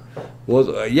better.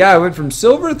 Well, yeah, I went from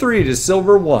silver 3 to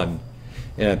silver 1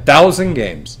 in 1,000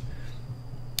 games.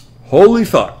 Holy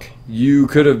fuck. You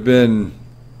could have been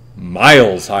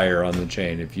miles higher on the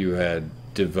chain if you had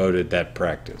devoted that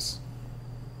practice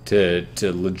to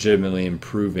legitimately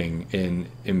improving in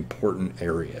important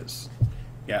areas.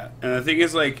 Yeah, and the thing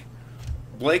is, like,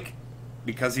 Blake,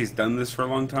 because he's done this for a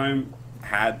long time,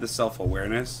 had the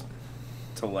self-awareness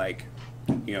to, like,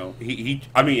 you know,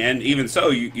 I mean, and even so,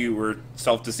 you were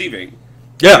self-deceiving.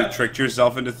 Yeah. You tricked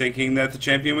yourself into thinking that the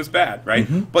champion was bad, right?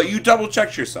 Mm-hmm. But you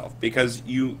double-checked yourself because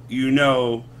you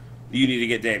know you need to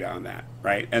get data on that,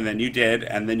 right? And then you did,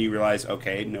 and then you realize,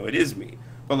 okay, no, it is me.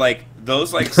 But, like,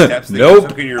 those, like, steps that nope, you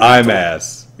took in your I'm mental...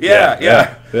 ass.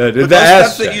 Yeah. But those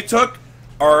steps that you took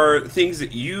are things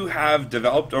that you have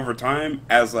developed over time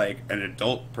as, like, an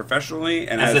adult professionally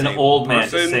and as an old man,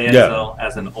 person. to say it, Yeah. though,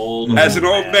 as an old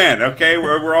man, okay?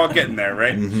 We're all getting there,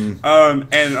 right? Mm-hmm.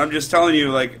 And I'm just telling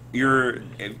you, like,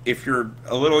 if you're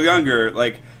a little younger,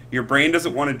 like, your brain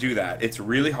doesn't want to do that. It's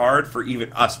really hard for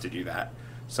even us to do that.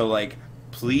 So, like,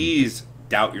 please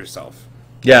doubt yourself.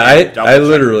 Yeah, I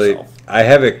literally, yourself. I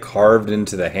have it carved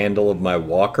into the handle of my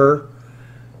walker.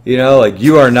 You know, like,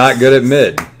 you are not good at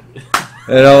mid.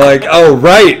 And I'm like, oh,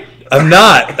 right, I'm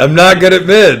not good at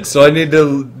mid, so I need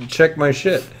to check my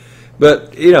shit.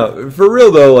 But, you know, for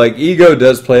real, though, like, ego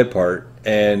does play a part,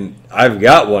 and I've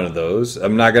got one of those.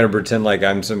 I'm not going to pretend like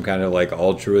I'm some kind of, like,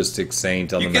 altruistic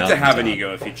saint on the mountain. You get to have an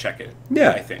ego if you check it.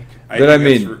 Yeah. I think. But I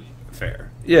mean, that's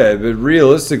fair. Yeah, but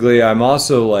realistically, I'm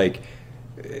also, like,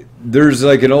 there's,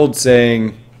 like, an old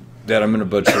saying, that I'm going to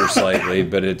butcher slightly,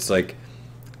 but it's like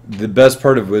the best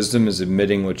part of wisdom is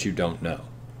admitting what you don't know.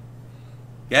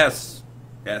 Yes.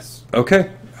 Yes.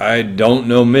 Okay. I don't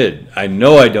know mid. I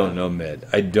know I don't know mid.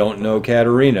 I don't know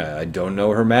Katarina. I don't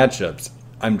know her matchups.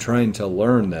 I'm trying to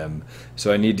learn them,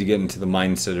 so I need to get into the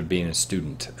mindset of being a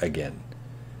student again.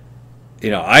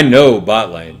 I know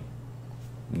bot lane.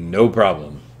 No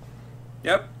problem.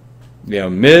 Yep.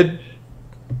 Mid,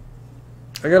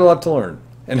 I got a lot to learn.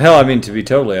 And hell, I mean, to be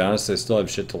totally honest, I still have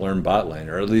shit to learn bot lane,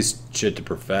 or at least shit to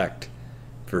perfect,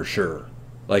 for sure.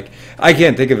 Like, I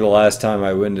can't think of the last time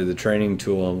I went to the training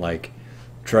tool and, like,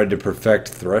 tried to perfect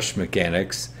thrush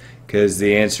mechanics, because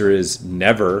the answer is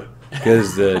never,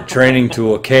 because the training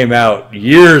tool came out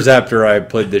years after I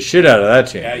played the shit out of that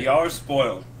champion. Yeah, y'all are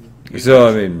spoiled. So,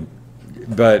 I mean,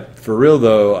 but for real,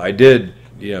 though, I did,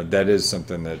 that is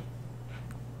something that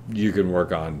you can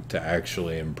work on to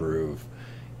actually improve,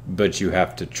 but you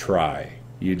have to try.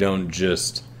 You don't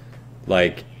just,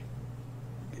 like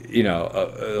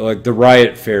the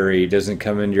Riot Fairy doesn't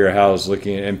come into your house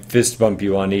looking and fist bump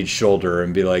you on each shoulder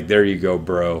and be like, there you go,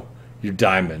 bro. You're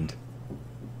diamond.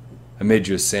 I made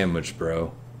you a sandwich,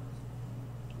 bro.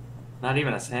 Not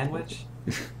even a sandwich?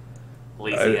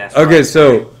 Lazy ass. Okay, Riot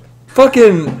so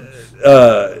fucking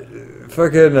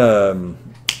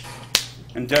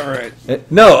Endeavor.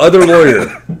 no, other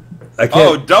lawyer. I can't.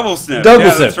 Oh, double sniff. Double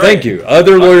Yeah, sniff. that's right. Thank you.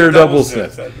 Other lawyer, double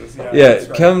sniff. sniff. Yeah, that's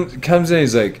right. Comes in.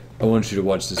 He's like, I want you to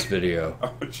watch this video,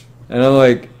 and I'm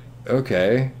like,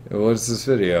 okay, what's this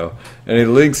video? And he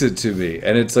links it to me,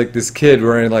 and it's like this kid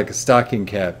wearing like a stocking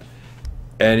cap,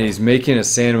 and he's making a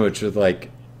sandwich with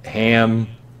like ham,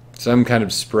 some kind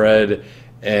of spread,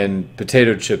 and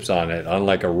potato chips on it on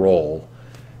like a roll,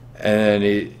 and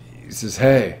he says,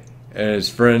 hey. And his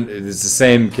friend, it's the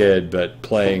same kid, but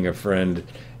playing a friend,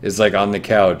 is like on the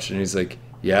couch. And he's like,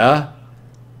 yeah?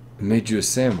 I made you a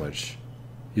sandwich.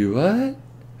 You what?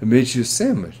 I made you a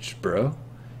sandwich, bro.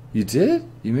 You did?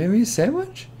 You made me a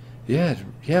sandwich? Yeah,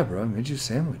 bro, I made you a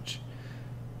sandwich.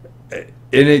 And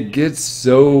it gets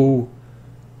so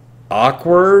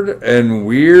awkward and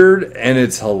weird, and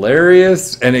it's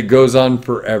hilarious, and it goes on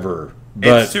forever.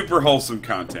 But it's super wholesome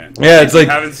content. Yeah, it's if like,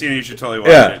 you haven't seen it, you should totally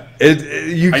watch it.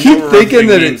 You I keep know we're thinking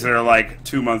that games that are like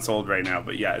 2 months old right now,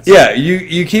 but yeah,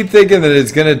 you keep thinking that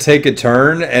it's gonna take a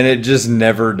turn, and it just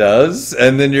never does,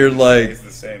 and then you're like, it's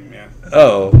the same, yeah.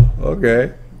 oh,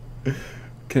 okay.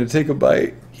 Can I take a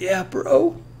bite? Yeah,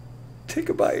 bro, take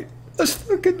a bite. That's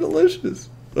fucking delicious.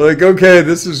 Like, okay,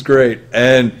 this is great,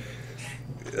 and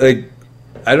like,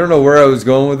 I don't know where I was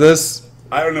going with this.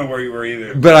 I don't know where you were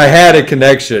either. But I had a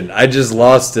connection. I just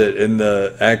lost it in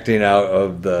the acting out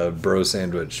of the bro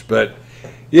sandwich. But,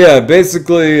 yeah,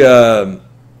 basically, bro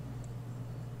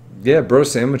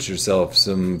sandwich yourself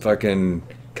some fucking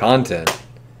content.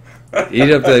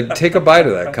 Eat up take a bite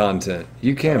of that content.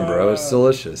 You can, bro. It's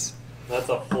delicious. That's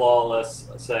a flawless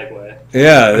segue.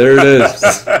 Yeah, there it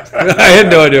is. I had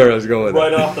no idea where I was going with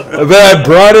Right it. off the But I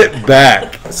brought it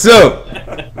back.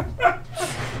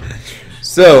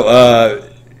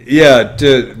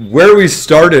 Where we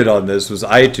started on this was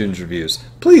iTunes reviews.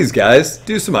 Please, guys,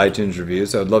 do some iTunes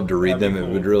reviews. I'd love to read them. Cool. It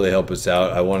would really help us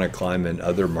out. I want to climb in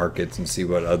other markets and see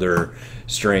what other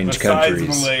strange Besides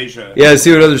countries. Malaysia. Yeah,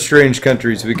 see what other strange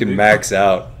countries we can max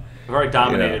out. We've already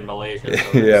dominated Malaysia.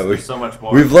 So Yeah, there's so much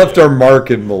more. We've left our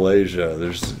mark in Malaysia.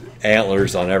 There's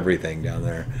antlers on everything down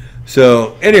there.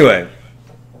 So, anyway,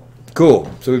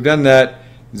 cool. So we've done that.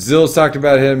 Zill's talked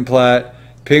about Hidden Plat.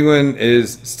 Penguin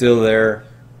is still there.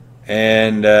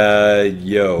 And,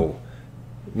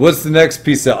 what's the next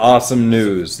piece of awesome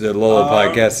news that LOLA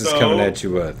Podcast is coming at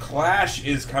you with? Clash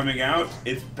is coming out.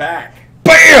 It's back.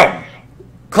 BAM!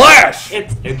 Clash!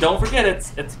 Don't forget,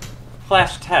 it's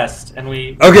Clash test, and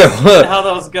we Okay, see how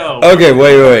those go. Okay,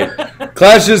 wait.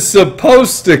 Clash is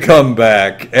supposed to come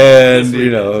back, and,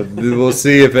 we'll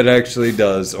see if it actually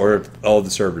does, or if all the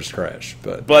servers crash.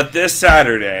 But this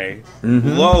Saturday,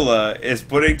 LOLA is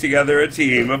putting together a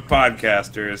team of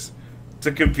podcasters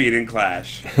to compete in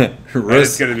Clash. And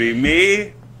it's going to be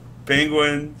me,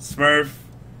 Penguin, Smurf,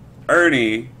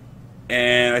 Ernie,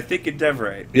 and I think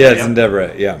Endeavor. Yeah, it's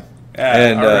Endeavor, yeah.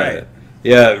 And, all right.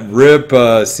 Rip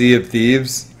Sea of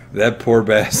Thieves, that poor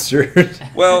bastard.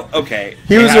 Well, okay.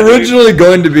 He was originally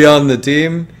going to be on the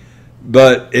team,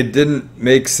 but it didn't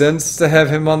make sense to have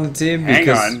him on the team.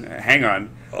 Hang on.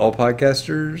 All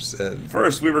podcasters?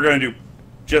 First, we were going to do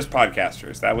just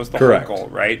podcasters. That was the Correct. whole goal,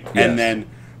 right? Yes. And then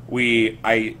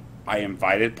I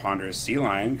invited Ponderous Sea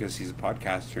Lion because he's a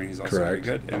podcaster and he's also very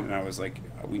Correct. good. And I was like,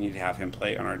 we need to have him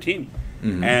play on our team.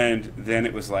 And then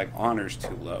it was like, honor's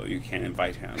too low. You can't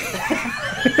invite him.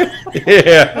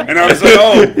 Yeah. And I was like,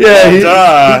 oh, Yeah,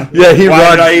 duh. Yeah, he Why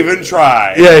rock, did I even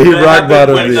try? Yeah, he That rock happened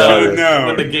bottomed when, the honor. No.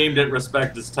 when the game didn't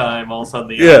respect his time, all of a sudden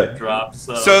the Yeah. honor dropped.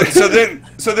 So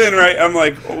then, right? I'm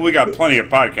like, well, we got plenty of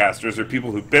podcasters or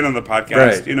people who've been on the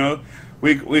podcast. Right. You know,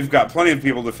 we've got plenty of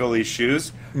people to fill these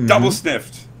shoes. Double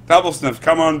sniffed,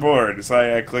 come on board.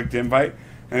 So I clicked invite,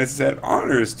 and it said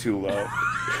honor is too low.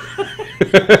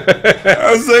 I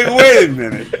was like, wait a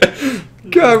minute.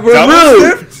 God, we're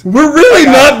Double really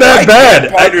not that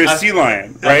bad. Ponder is sea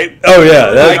lion, right? Oh yeah,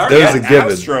 I that was a get given.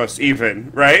 Astros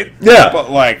even, right? Yeah.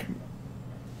 But like,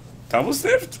 double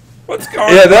sniffed? What's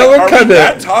going Yeah, on? that one Are we kinda-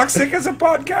 that toxic as a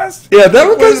podcast? Yeah, that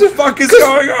Like, one what the fuck is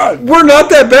going on? We're not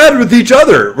that bad with each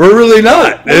other. We're really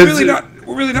not. We're really not.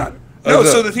 We're really not. No, Okay.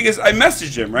 so the thing is, I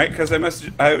messaged him, right? Because I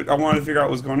wanted to figure out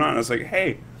what was going on. I was like,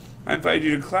 hey, I invited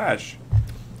you to Clash.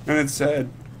 And it said,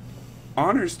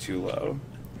 honor's too low.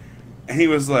 And he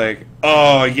was like,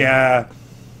 oh, yeah,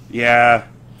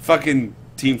 fucking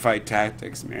team fight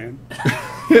tactics, man.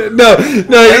 No,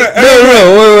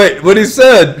 wait. What he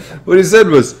said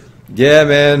was, yeah,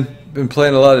 man, been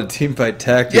playing a lot of teamfight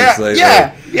tactics lately.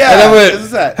 yeah. And I went, This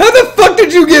is that. how the fuck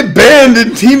did you get banned in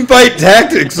teamfight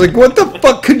tactics? Like, what the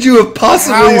fuck could you have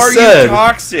possibly How are said? you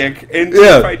toxic in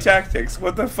team fight tactics?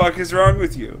 What the fuck is wrong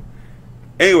with you?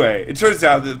 Anyway, it turns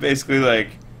out that basically, like,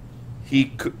 he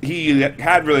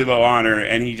had really low honor,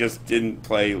 and he just didn't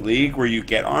play League where you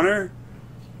get honor.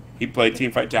 He played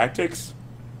teamfight tactics.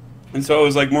 And so it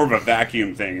was like more of a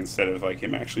vacuum thing instead of like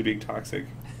him actually being toxic.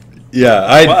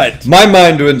 Yeah, my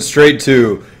mind went straight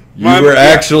to you were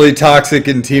actually toxic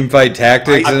in teamfight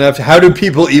tactics enough. How do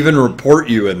people even report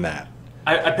you in that?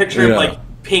 I picture him like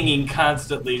pinging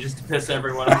constantly just to piss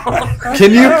everyone off.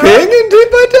 Can you ping in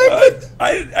teamfight tactics?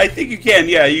 I think you can.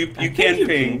 Yeah, you can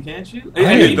ping. Can't you?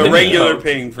 The regular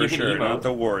ping for You can sure, emote. not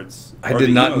the wards. I Or did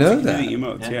the not emotes. know You can that. do the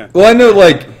emotes, yeah. Well, I know,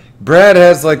 like, Brad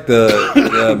has, like,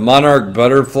 the monarch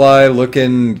butterfly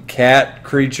looking cat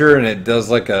creature, and it does,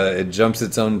 like, it jumps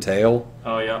its own tail.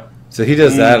 Oh, yeah. So he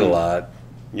does that a lot.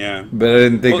 Yeah. But I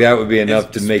didn't think that would be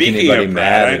enough to make Speaking anybody of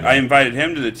Brad, mad. I invited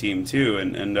him to the team too,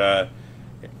 and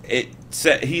it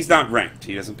said he's not ranked.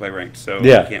 He doesn't play ranked, so he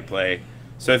can't play.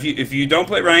 So if you don't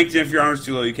play ranked, and if your honor's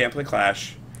too low, you can't play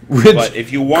Clash. Which but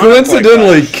if you want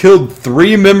coincidentally to play Clash, killed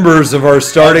 3 members of our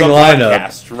starting lineup.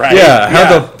 podcast, right? Yeah,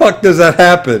 how the fuck does that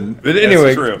happen? But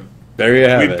anyway, That's true. there you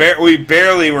have it. We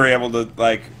barely were able to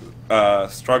like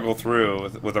struggle through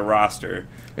with a roster.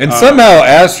 And somehow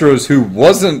Astros, who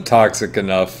wasn't toxic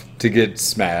enough to get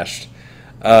smashed,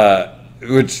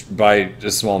 which by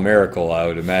a small miracle, I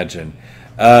would imagine,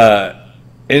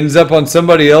 ends up on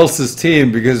somebody else's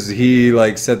team because he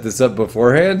like set this up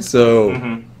beforehand.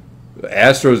 So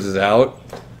Astros is out.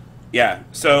 Yeah.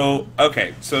 So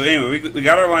okay. So anyway, we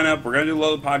got our lineup. We're gonna do a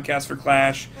LOLA podcast for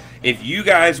Clash. If you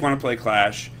guys want to play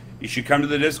Clash, you should come to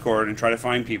the Discord and try to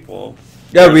find people.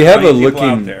 Yeah, we have a plenty of people out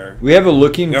looking. there. We have a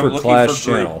looking We have for a looking Clash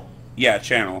group. channel. Yeah,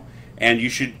 channel. And you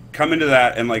should come into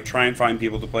that and like try and find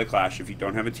people to play Clash if you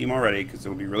don't have a team already, because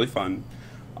it'll be really fun.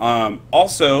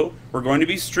 Also, we're going to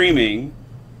be streaming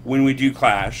when we do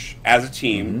Clash as a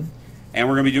team, and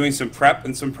we're going to be doing some prep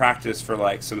and some practice for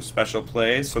like some special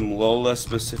plays, some LOLA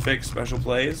specific special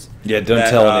plays. Yeah, don't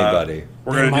tell anybody.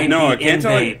 We're There going to might do no, I be can't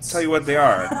invades. tell you what they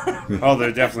are. Oh,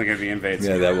 they're definitely going to be invades.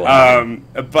 Yeah, that will happen.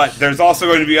 But there's also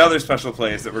going to be other special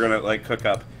plays that we're going to like cook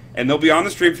up, and they'll be on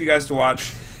the stream for you guys to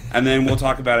watch, and then we'll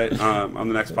talk about it on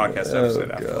the next podcast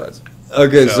episode afterwards.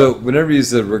 Okay, so whenever you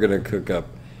said we're going to cook up,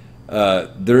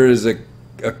 there is a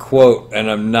quote, and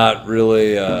I'm not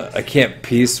really, I can't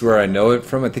piece where I know it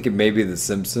from. I think it may be The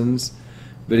Simpsons.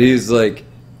 But he's like,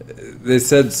 they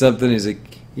said something, he's like,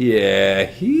 yeah,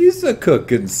 he's a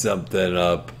cooking something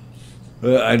up.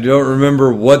 I don't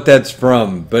remember what that's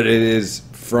from, but it is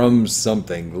from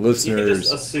something. You can Listeners,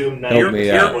 just assume that help me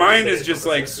out. Your mind is just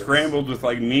like scrambled with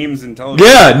like memes and television.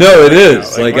 Yeah, no, it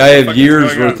is. Like, Like, what I the have fuck is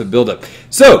years going worth on? of buildup.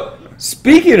 So,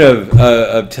 speaking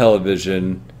of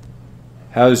television,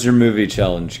 how's your movie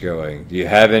challenge going? Do you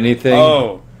have anything?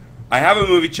 Oh, I have a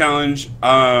movie challenge.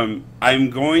 I'm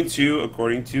going to,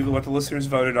 according to what the listeners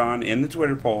voted on in the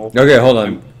Twitter poll. Okay, hold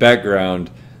on. Background.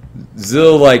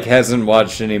 Zill, like, hasn't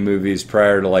watched any movies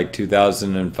prior to, like,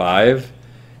 2005.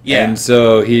 Yeah. And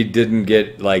so he didn't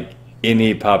get, like,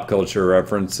 any pop culture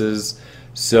references.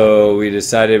 So we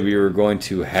decided we were going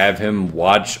to have him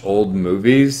watch old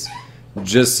movies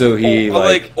just so he,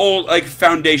 like old, like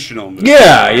foundational movies.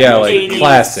 Yeah, like 80s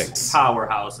classics.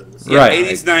 powerhouses. Yeah, Right.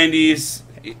 80s, 90s,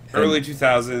 early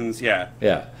 2000s. Yeah.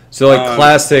 Yeah. So, like,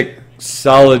 classic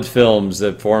solid films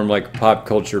that form like pop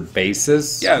culture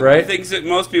basis. Yeah, right. Things that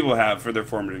most people have for their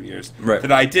formative years. Right.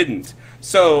 That I didn't.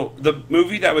 So the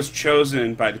movie that was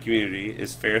chosen by the community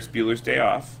is Ferris Bueller's Day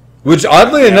Off. Which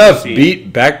oddly I've enough seen.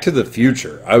 beat Back to the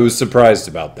Future. I was surprised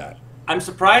about that. I'm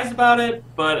surprised about it,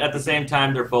 but at the same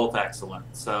time, they're both excellent,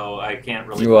 so I can't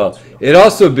really. Well, fault you. it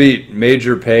also beat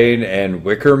Major Payne and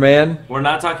Wicker Man. We're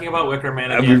not talking about Wicker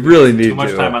Man And again. we really because need too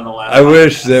much to. time on the last. I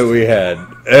wish podcast. that we had,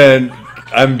 and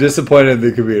I'm disappointed in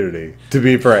the community. To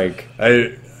be frank,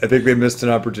 I think they missed an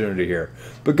opportunity here.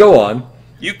 But go on.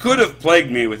 You could have plagued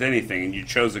me with anything, and you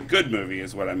chose a good movie,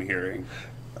 is what I'm hearing.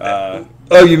 Oh,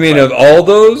 you mean of all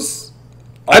those?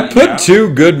 I put yeah.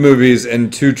 2 good movies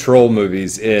and 2 troll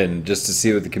movies in just to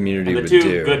see what the community And the would 2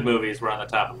 do. good movies were on the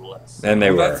top of the list. And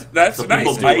they Well, were. That's So nice.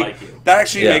 people do like you. That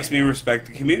actually Yeah. makes me respect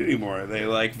the community more.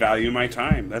 They value my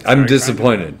time. That's I'm very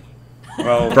disappointed. kind of them.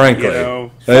 Well,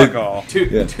 Frankly. fuck all. Two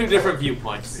Yeah. different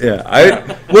viewpoints. Yeah,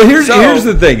 well here's So- here's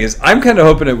the thing is I'm kind of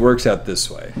hoping it works out this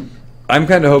way. I'm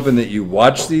kind of hoping that you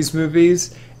watch these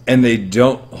movies and they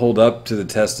don't hold up to the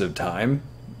test of time,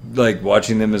 like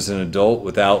watching them as an adult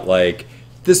without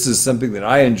this is something that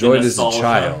I enjoyed as a nostalgia.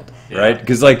 child, Yeah. right?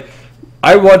 Because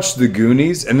I watched The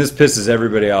Goonies, and this pisses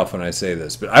everybody off when I say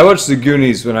this, but I watched The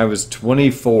Goonies when I was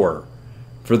 24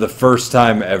 for the first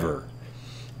time ever.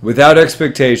 Without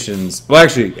expectations. Well,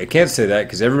 actually, I can't say that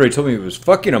because everybody told me it was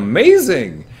fucking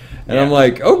amazing. And I'm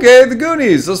like, okay, The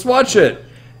Goonies, let's watch it.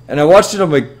 And I watched it,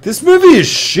 I'm like, this movie is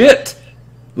shit.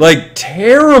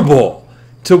 Terrible.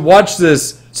 To watch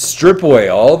this strip away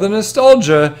all the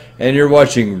nostalgia, and you're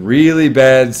watching really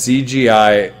bad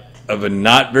CGI of a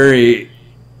not very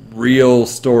real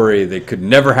story that could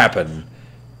never happen.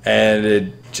 And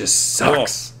it just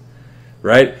sucks.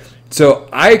 Right? So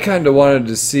I kind of wanted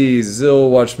to see Zill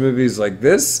watch movies like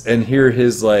this and hear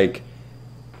his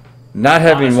not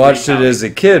having Honestly, watched it as a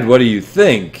kid, what do you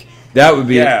think? That would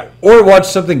be Yeah. or watch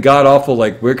something god awful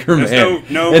like Wicker There's Man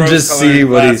no and just rose-colored see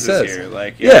what he glasses says.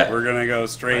 Here. Yeah. We're gonna go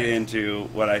straight into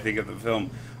what I think of the film.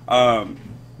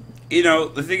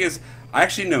 The thing is, I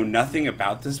actually know nothing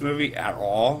about this movie at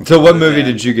all. So what other movie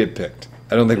than did you get picked?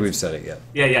 I don't think we've said it yet.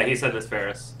 Yeah, he said this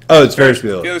Ferris. Oh, it's Ferris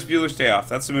Bueller. Ferris Bueller's Day Off.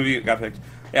 That's the movie that got picked.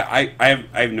 Yeah, I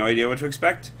have no idea what to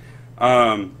expect.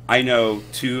 I know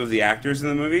 2 of the actors in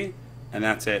the movie, and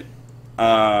that's it.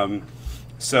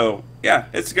 So yeah,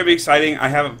 it's gonna be exciting.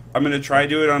 I'm gonna try to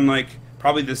do it on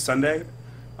probably this Sunday,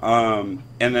 and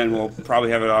then we'll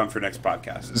probably have it on for next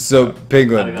podcast. So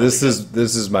Penguin, I think this that'll be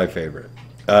is my favorite.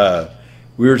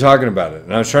 We were talking about it,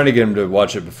 and I was trying to get him to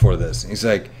watch it before this. And he's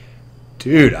like,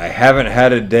 "Dude, I haven't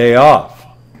had a day off,"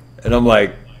 and I'm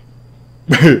like,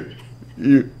 "You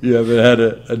haven't had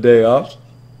a day off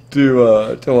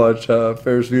to watch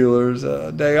Ferris Bueller's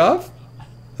Day Off,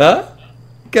 huh?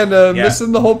 Kind of Yeah.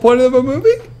 missing the whole point of a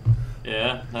movie."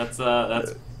 Yeah, that's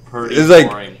pretty It's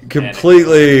boring.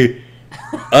 completely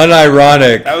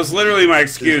unironic. That was literally my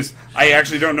excuse. I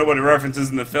actually don't know what it references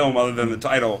in the film other than the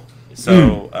title.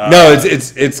 So No,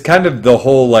 it's kind of the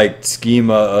whole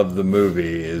schema of the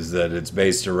movie is that it's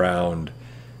based around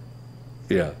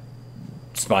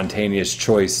spontaneous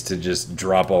choice to just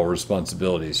drop all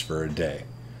responsibilities for a day.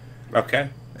 okay.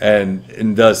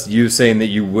 And thus you saying that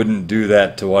you wouldn't do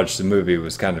that to watch the movie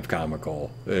was kind of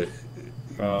comical given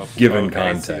Okay,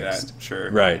 I see context. that. Sure.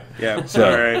 Right. Yeah. So-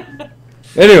 All right.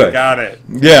 Anyway. Got it.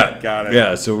 Yeah. Got it.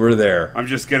 Yeah, so we're there. I'm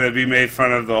just gonna be made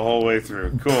fun of the whole way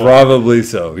through. Cool. Probably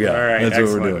so. Yeah. All right. That's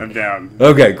Excellent. what we're I'm doing. down.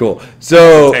 Okay, cool.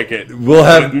 So Take it. we'll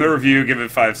Put have it in the review. Give it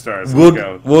 5 stars. Let's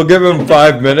go. We'll give him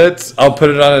 5 minutes. I'll put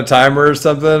it on a timer or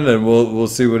something, and we'll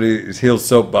see what he'll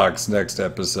soapbox next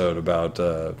episode about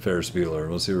Ferris Bueller.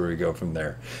 We'll see where we go from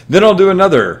there. Then I'll do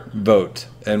another vote,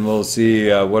 and we'll see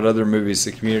what other movies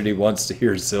the community wants to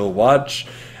hear Sil watch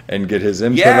and get his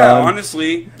input Yeah. on.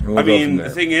 Honestly, We'll I go mean, from the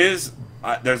there. thing is,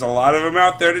 there's a lot of them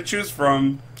out there to choose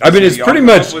from. I mean, it's Y'all pretty come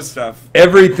much up with stuff.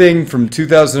 everything from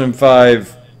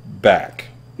 2005 back.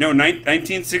 No,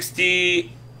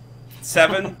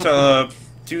 1967 to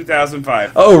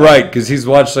 2005. Oh, right, because he's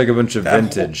watched a bunch of That whole-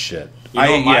 vintage shit. You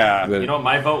know, yeah. you know what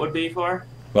my vote would be for?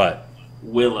 What?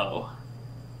 Willow.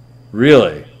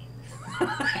 Really?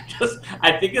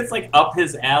 I think it's up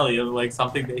his alley of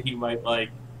something that he might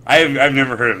like. I've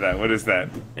never heard of that. What is that?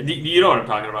 You know what I'm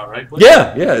talking about, right?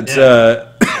 Yeah, it's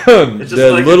It's just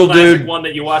the like little the classic dude. one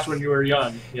that you watched when you were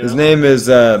young. His name is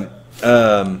oh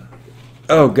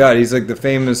god, he's the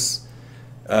famous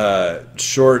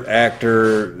short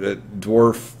actor,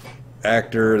 dwarf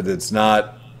actor that's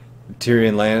not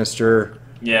Tyrion Lannister.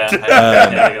 Yeah, I can't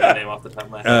think of the name off the top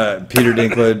of my head. Peter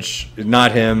Dinklage,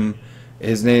 not him.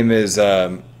 His name is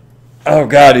oh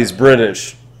god, he's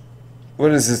British.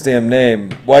 What is his damn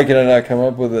name? Why can I not come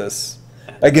up with this?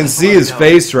 I can see his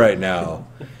face right now.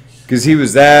 Because he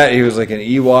was that. He was like an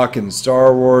Ewok in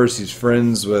Star Wars. He's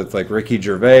friends with like Ricky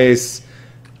Gervais.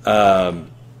 Are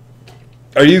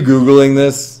you Googling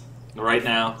this? Right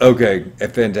now. Okay,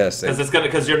 fantastic.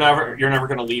 Because you're never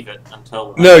gonna leave it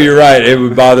until. No, you're right. It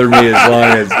would bother me as long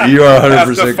as you are 100% have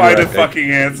to find correct. a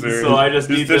fucking answer. So I just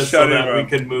need to this so shut that him we up.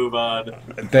 can move on.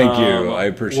 Thank you. I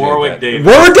appreciate Warwick that. Davis.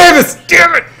 Warwick Davis!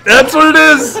 Damn it! That's what it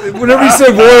is! Whenever you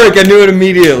said Warwick, I knew it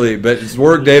immediately. But it's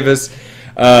Warwick Davis.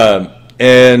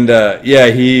 Yeah,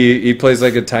 he plays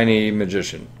like a tiny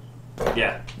magician.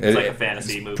 Yeah, it's like a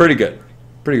fantasy movie. Pretty good.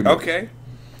 Pretty good movie. Okay.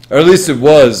 Or at least it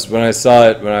was when I saw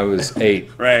it when I was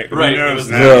 8. Right. Right, Who it knows was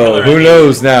now? So who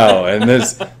knows now? And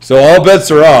so all bets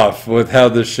are off with how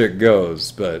this shit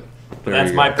goes. But there That's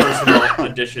you my go. personal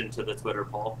addition to the Twitter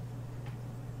poll.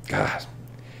 God.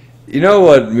 You know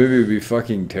what movie would be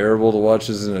fucking terrible to watch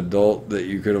as an adult that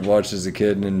you could have watched as a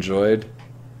kid and enjoyed?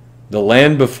 The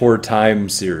Land Before Time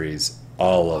series.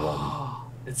 All of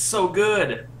them. It's so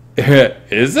good.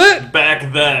 Is it?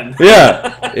 Back then.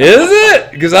 Yeah. Is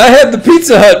it? Because I had the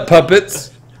Pizza Hut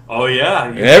puppets. Oh yeah.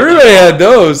 Everybody had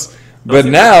those. But Those are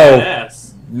now,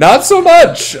 badass. not so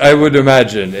much, I would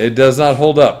imagine. It does not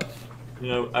hold up. You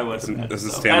know, I wasn't.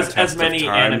 Doesn't stand the as test of many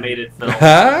time. animated films.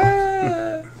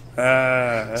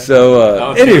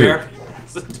 So, anywho. Fair.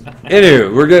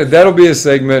 Anywho, that'll be a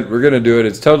segment. We're gonna do it.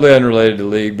 It's totally unrelated to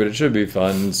League, but it should be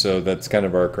fun. So that's kind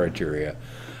of our criteria.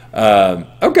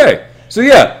 Okay, so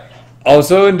yeah.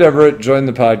 Also, Endeavorette, join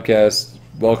the podcast.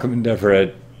 Welcome,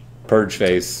 Endeavorette. Purge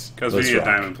face. Because we Let's need a rock.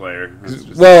 diamond player. That's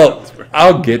just- Well,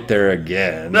 I'll get there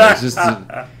again. It's just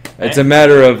it's a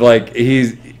matter of like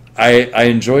I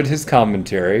enjoyed his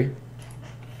commentary.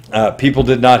 People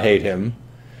did not hate him,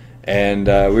 and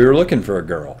we were looking for a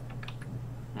girl.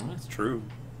 That's true.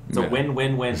 It's a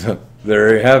win-win-win.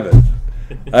 There you have it.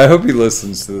 I hope he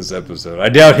listens to this episode. I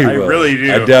doubt he will. I really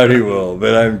do. I doubt he will,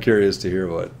 but I'm curious to hear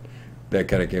what that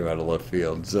kind of came out of left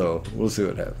field. So we'll see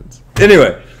what happens.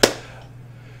 Anyway,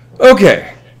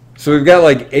 okay. So we've got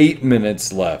like 8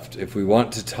 minutes left. If we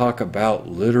want to talk about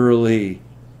literally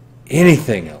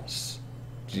anything else,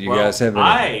 do you guys have any?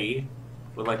 I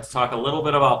would like to talk a little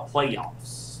bit about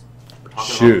playoffs. We're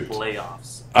talking Shoot. about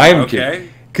playoffs. I am Okay. kidding.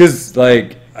 Because,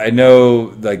 like, I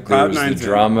know, like, there was the Cloud9's in.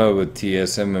 drama with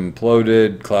TSM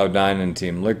imploded, Cloud9 and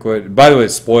Team Liquid. By the way,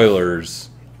 spoilers.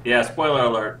 Yeah, spoiler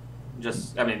alert.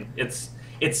 Just, I mean, it's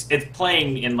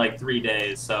playing in like 3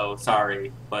 days, so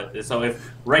sorry. But so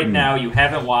if right now you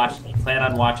haven't watched, you plan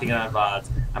on watching it on VODs,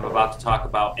 I'm about to talk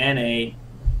about NA,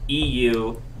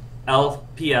 EU,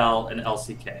 LPL, and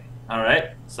LCK. All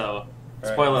right? So,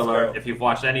 spoiler let's alert, go. if you've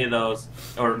watched any of those,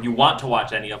 or you want to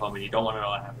watch any of them and you don't want to know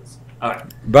what happens. All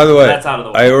right. By the way, That's out of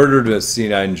the way. I ordered a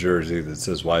C9 jersey that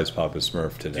says Wise Papa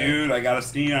Smurf today. Dude, I got a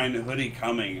C9 hoodie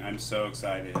coming. I'm so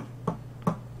excited.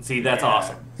 See, that's Yeah.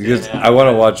 awesome. Because Yeah. I want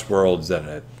to watch Worlds in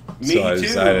it. Me so I too.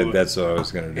 decided that's what I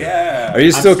was going to do. Yeah. Are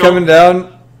you still still- coming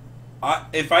down?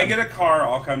 If I get a car,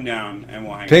 I'll come down and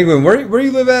we'll hang out. Penguin, where do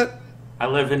you live at? I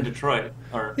live in Detroit.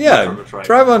 Or Yeah, from Detroit.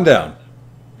 drive on down.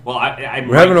 Well, I'm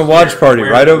We're having a watch party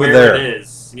right over where there. It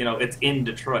is, you know, it's in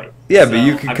Detroit. Yeah, but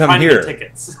you can I'm come trying to here. get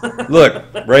tickets. Look,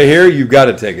 right here, you got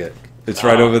a ticket. It's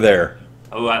right over there.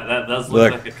 Oh, that does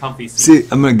Look. look like a comfy seat. See,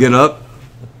 I'm going to get up.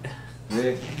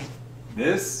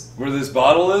 This, where this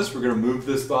bottle is, we're going to move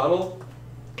this bottle.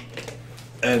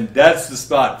 And that's the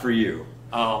spot for you.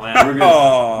 Oh man, We're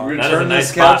Oh, going to that is a turn nice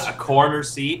this couch. spot. A corner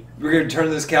seat. We're going to turn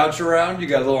this couch around. You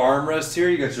got a little armrest here.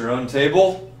 You got your own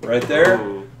table right there.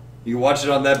 Ooh. You can watch it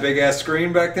on that big ass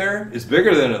screen back there. It's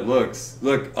bigger than it looks.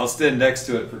 Look, I'll stand next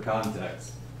to it for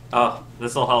context. Oh,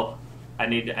 this will help. I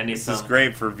need This some. is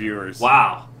great for viewers.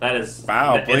 Wow, that is.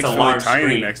 Wow, it's Blake's a really large tiny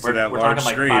screen. next to we're, that we're large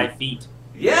talking screen. like 5 feet.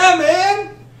 Yeah,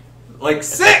 man. Like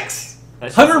 6.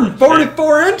 That's just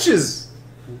 144 inches.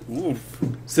 Oof.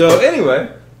 So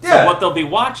anyway, So yeah. what they'll be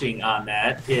watching on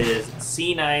that is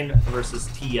C9 versus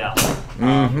TL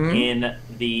Mhm. in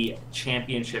the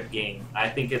championship game. I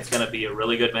think it's going to be a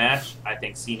really good match. I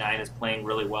think C9 is playing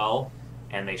really well,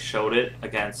 and they showed it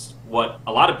against what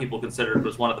a lot of people considered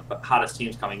was one of the hottest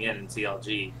teams coming in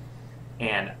CLG.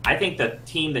 And I think the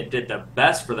team that did the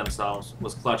best for themselves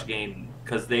was Clutch Gaming,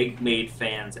 because they made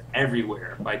fans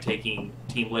everywhere by taking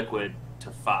Team Liquid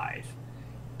to 5.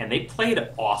 And they played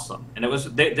awesome, and it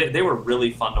was they were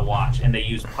really fun to watch. And they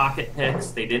used pocket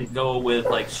picks. They didn't go with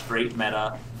like straight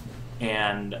meta,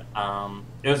 and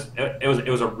it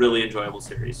was a really enjoyable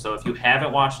series. So if you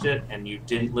haven't watched it and you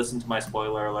didn't listen to my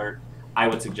spoiler alert, I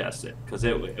would suggest it because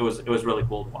it was really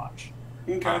cool to watch.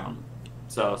 Okay.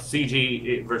 So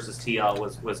CG versus TL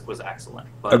was excellent.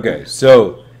 But Okay,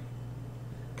 so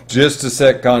just to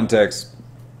set context,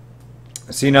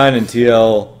 C9 and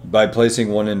TL, by placing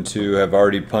 1 and 2, have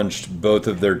already punched both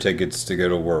of their tickets to go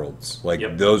to Worlds.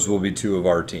 Like, those will be 2 of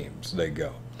our teams. They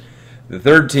go. The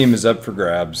third team is up for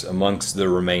grabs amongst the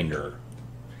remainder.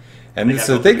 And this,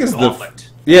 I think, is I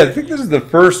think this is the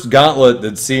first gauntlet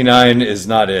that C9 is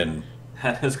not in.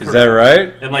 That is correct. Is that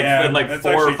right? In like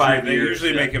 4 or 5 They years.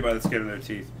 usually make it by the skin of their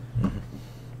teeth.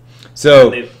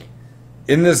 So,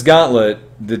 in this gauntlet,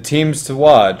 the teams to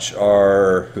watch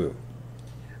are who?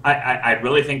 I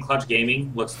really think Clutch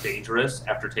Gaming looks dangerous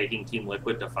after taking Team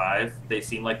Liquid to 5. They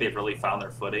seem like they've really found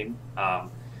their footing.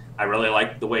 I really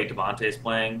like the way Devontae's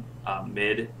playing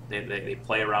mid. They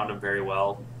play around him very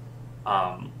well.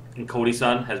 And Cody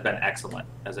Sun has been excellent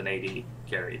as an AD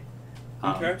carry.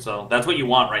 Okay. So that's what you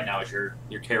want right now is your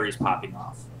carries popping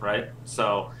off, right?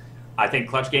 So I think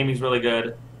Clutch Gaming's really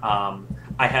good.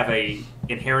 I have a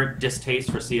inherent distaste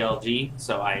for CLG,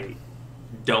 so I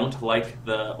don't like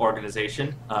the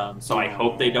organization. So I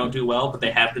hope they don't do well, but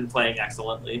they have been playing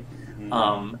excellently.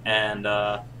 So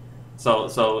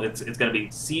it's going to be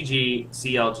CG,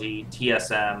 CLG,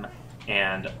 TSM,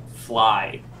 and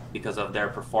Fly because of their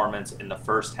performance in the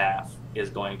first half is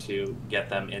going to get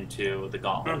them into the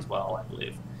gauntlet as well, I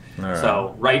believe. Right.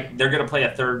 So they're going to play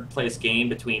a third place game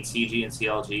between CG and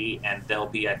CLG, and they'll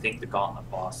be, I think, the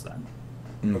gauntlet boss then.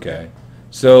 Okay.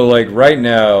 So, like, right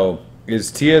now,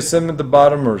 is TSM at the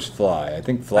bottom or is Fly? I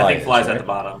think Fly's Fly's right? at the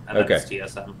bottom, and Okay. then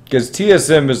it's TSM. Because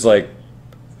TSM is like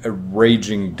a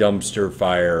raging dumpster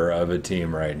fire of a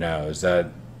team right now. Is that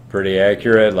pretty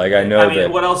accurate? Like, I know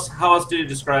that. What else? How else do you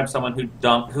describe someone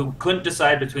who couldn't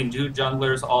decide between 2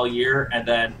 junglers all year and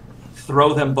then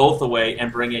throw them both away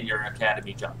and bring in your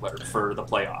academy jungler for the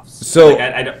playoffs? So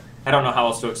I don't know how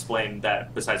else to explain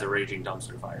that besides a raging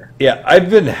dumpster fire. Yeah, I've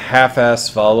been half-ass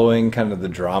following kind of the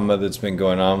drama that's been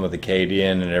going on with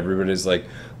Acadian, and everybody's like,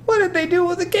 what did they do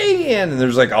with Acadian? And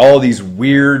there's like all these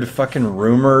weird fucking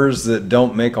rumors that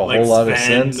don't make a whole lot of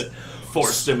sense.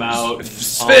 Forced him out.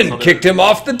 Sven kicked him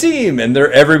off the team, and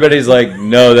everybody's like,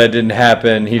 no, that didn't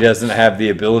happen. He doesn't have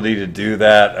the ability to do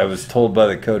that. I was told by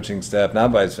the coaching staff,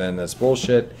 not by Sven, that's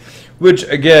bullshit. Which,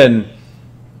 again,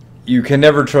 you can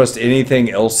never trust anything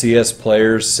LCS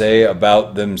players say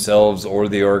about themselves or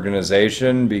the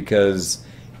organization because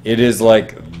it is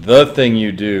like the thing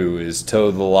you do is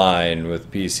toe the line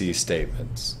with PC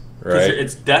statements. Right.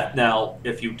 It's death knell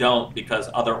if you don't, because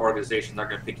other organizations are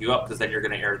going to pick you up, because then you're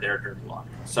going to air their dirty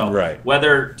laundry. So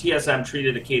whether TSM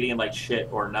treated Acadian like shit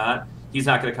or not, he's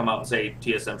not going to come out and say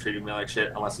TSM treated me like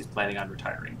shit unless he's planning on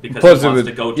retiring, because he wants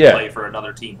to go play for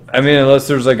another team. Eventually. I mean, unless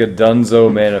there's like a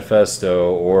Dunzo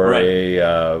manifesto or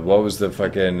a what was the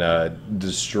fucking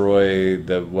destroy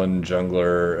the one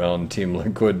jungler on Team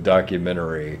Liquid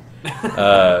documentary,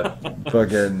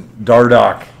 fucking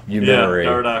Dardoch documentary. Yeah,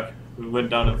 Dardoch. We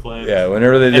went down in flames. Yeah,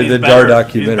 whenever they did the Dar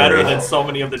documentary. He's better than so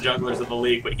many of the junglers in the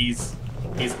league, but he's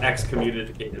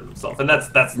excommunicated himself, and that's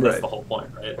the whole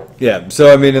point, right? Yeah.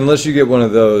 So I mean, unless you get one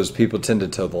of those, people tend to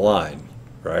toe the line,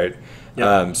 right?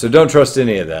 Yep. So don't trust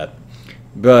any of that.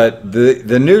 But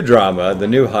the new drama, the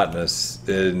new hotness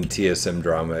in TSM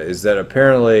drama is that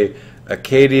apparently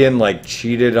Acadian like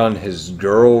cheated on his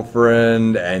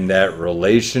girlfriend, and that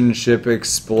relationship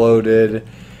exploded.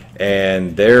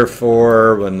 And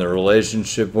therefore, when the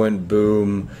relationship went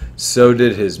boom, so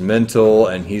did his mental,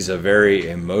 and he's a very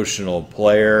emotional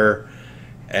player,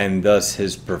 and thus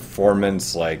his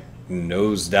performance like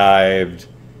nosedived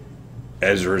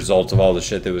as a result of all the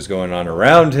shit that was going on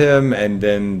around him. And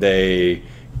then they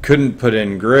couldn't put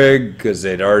in Grig because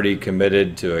they'd already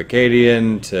committed to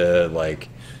Acadian to like,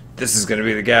 this is going to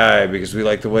be the guy because we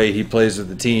like the way he plays with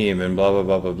the team and blah, blah,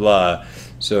 blah, blah, blah.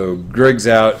 So Grig's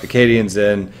out, Acadian's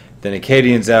in. Then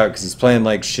Acadian's out because he's playing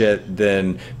like shit.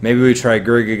 Then maybe we try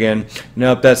Grig again.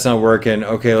 Nope, that's not working.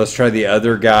 Okay, let's try the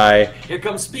other guy. Here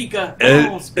comes Spica.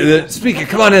 Spica,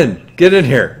 come on in. Get in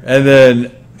here. And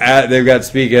then they've got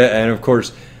Spica. And, of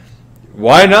course,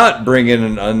 why not bring in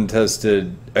an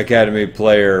untested Academy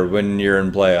player when you're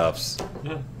in playoffs?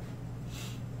 Yeah.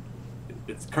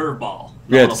 It's curveball.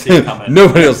 Nobody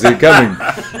will see it coming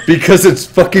because it's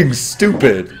fucking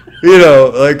stupid. You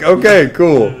know, like, okay,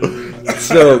 cool.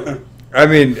 So, I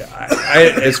mean,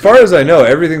 as far as I know,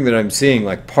 everything that I'm seeing,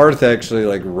 like, Parth actually,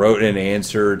 like, wrote an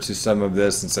answer to some of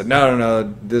this and said,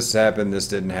 no, this happened, this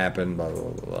didn't happen, blah, blah,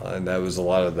 blah, blah. And that was a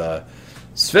lot of the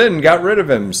Sven got rid of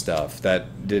him stuff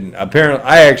that didn't, apparently,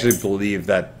 I actually believe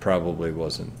that probably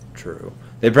wasn't true.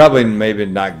 They probably maybe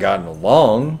not gotten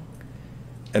along.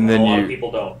 And then a lot of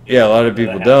people don't. Yeah, a lot of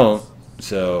people don't,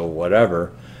 so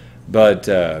whatever. But,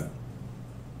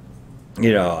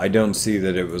 you know, I don't see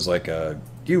that it was like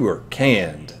you were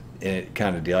canned.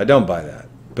 kind of deal. I don't buy that.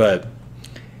 But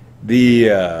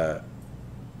the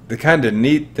kind of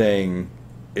neat thing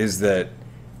is that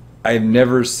I've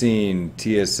never seen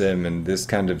TSM in this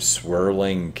kind of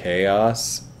swirling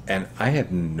chaos, and I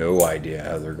have no idea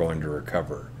how they're going to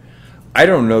recover. I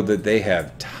don't know that they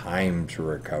have time to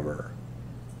recover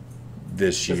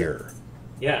this year.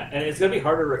 Yeah, and it's going to be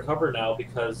hard to recover now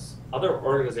because other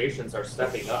organizations are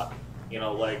stepping up. You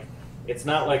know, like, it's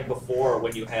not like before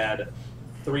when you had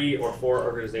 3 or 4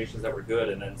 organizations that were good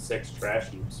and then 6 trash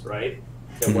heaps, right?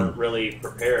 That weren't really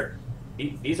prepared.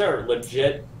 These are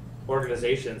legit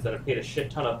organizations that have paid a shit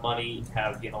ton of money,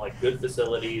 have, you know, like, good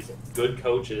facilities, good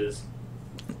coaches.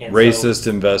 And racist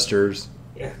investors.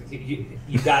 Yeah,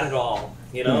 you got it all,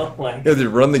 you know? Like, yeah, they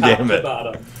run the top gamut. to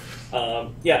bottom.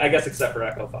 Yeah, I guess except for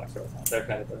Echo Fox right now. They're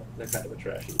kind of a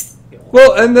trashy. You know?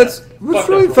 Well, and that's what's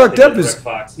really fucked up is Rick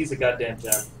Fox. He's a goddamn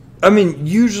gem. I mean,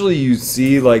 usually you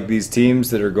see like these teams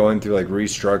that are going through like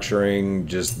restructuring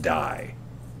just die,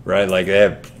 right? Like they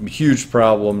have huge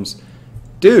problems.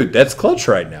 Dude, that's Clutch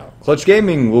right now. Clutch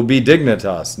Gaming will be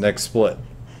Dignitas next split.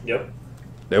 Yep.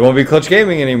 They won't be Clutch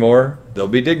Gaming anymore. They'll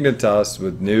be Dignitas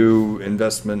with new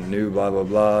investment, new blah blah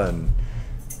blah, and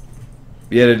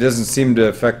yet it doesn't seem to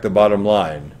affect the bottom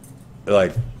line.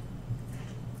 Like,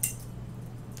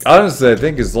 honestly, I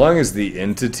think as long as the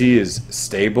entity is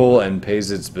stable and pays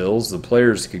its bills, the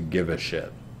players could give a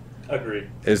shit. Agreed.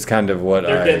 Is kind of what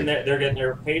they're getting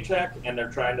their paycheck and they're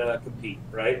trying to compete,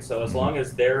 right? So as long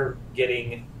as they're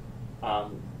getting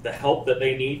the help that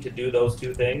they need to do those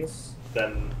two things,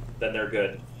 then they're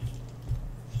good.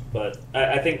 But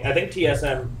I think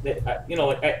TSM, you know,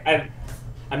 like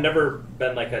I've never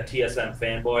been like a TSM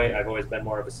fanboy. I've always been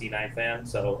more of a C9 fan,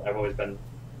 so I've always been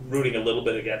rooting a little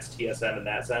bit against TSM in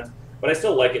that sense. But I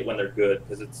still like it when they're good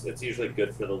because it's usually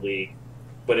good for the league.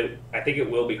 But I think it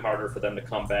will be harder for them to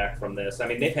come back from this. I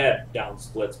mean, they've had down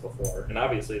splits before, and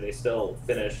obviously they still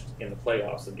finished in the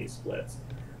playoffs in these splits.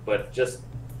 But just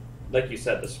like you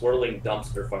said, the swirling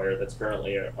dumpster fire that's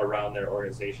currently around their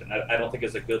organization, I don't think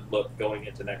is a good look going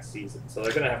into next season. So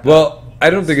they're going to have to. Well, I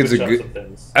don't think it's a good.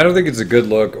 Things. I don't think it's a good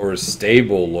look or a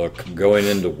stable look going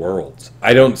into Worlds.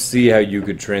 I don't see how you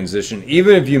could transition,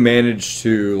 even if you manage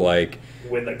to like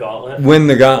win the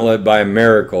gauntlet by a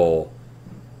miracle.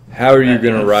 How are you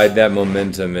going to ride that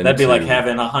momentum? That'd be like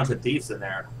having 100 Thieves in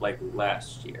there, like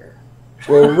last year.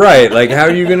 Well, right. Like, how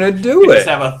are you going to do it? Just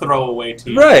have a throwaway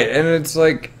team. Right, and it's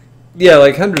like, yeah,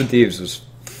 like 100 Thieves was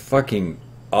fucking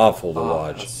awful to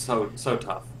watch. So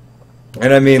tough.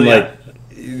 And I mean, so,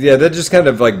 yeah, that just kind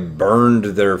of like burned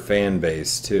their fan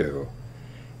base too.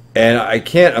 And I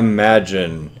can't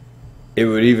imagine it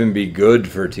would even be good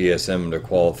for TSM to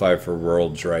qualify for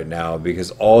Worlds right now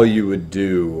because all you would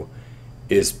do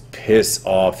is piss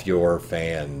off your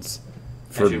fans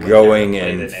for going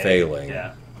and failing.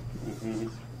 Yeah.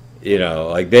 You know,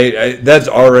 like that's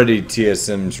already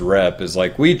TSM's rep is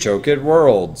like, we choke at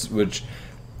Worlds, which,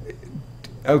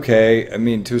 okay, I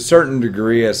mean, to a certain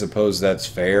degree, I suppose that's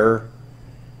fair.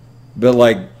 But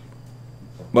like,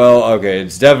 well, okay,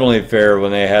 it's definitely fair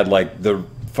when they had like the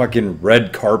fucking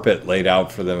red carpet laid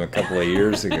out for them a couple of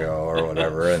years ago or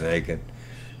whatever, and they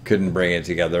couldn't bring it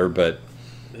together, but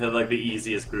they had like the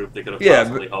easiest group they could have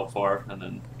possibly hoped for, and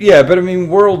then but I mean,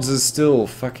 Worlds is still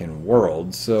fucking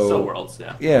Worlds, so Worlds,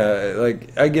 yeah. Yeah,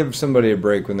 like I give somebody a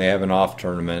break when they have an off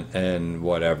tournament and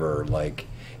whatever. Like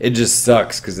it just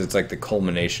sucks because it's like the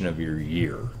culmination of your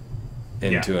year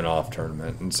into an off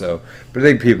tournament, and so. But I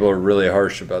think people are really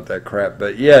harsh about that crap.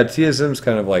 But yeah, TSM's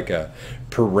kind of like a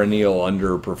perennial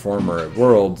underperformer at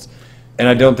Worlds, and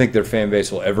I don't think their fan base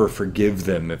will ever forgive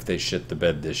them if they shit the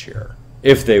bed this year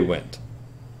if they went.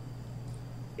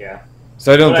 Yeah.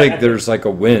 So I don't think there's like a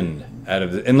win out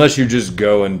of it, unless you just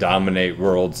go and dominate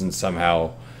Worlds and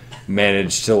somehow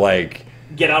manage to like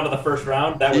get out of the first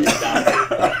round. That would be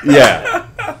dominating.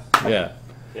 Yeah,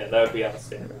 that would be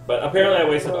outstanding. But apparently, I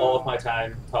wasted all of my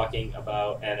time talking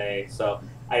about NA. So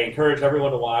I encourage everyone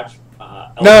to watch.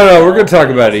 No, we're gonna talk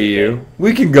about EU.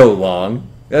 We can go long.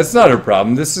 That's not a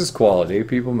problem. This is quality.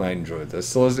 People might enjoy this.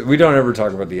 So we don't ever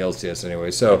talk about the LCS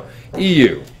anyway. So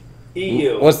EU.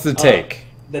 What's the take?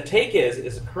 The take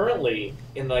is currently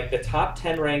in like the top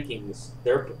 10 rankings.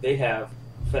 They have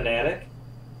Fnatic,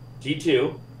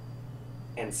 G2,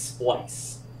 and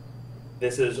Splice.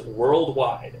 This is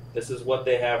worldwide. This is what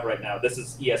they have right now. This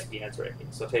is ESPN's ranking,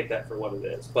 so take that for what it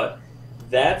is. But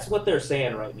that's what they're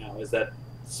saying right now is that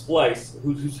Splice,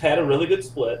 who's had a really good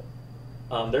split,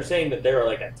 they're saying that they're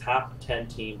like a top 10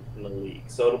 team in the league.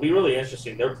 So it'll be really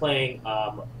interesting. They're playing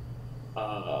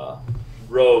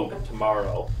Rogue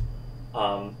tomorrow.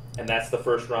 And that's the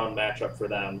first round matchup for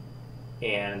them.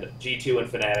 and G2 and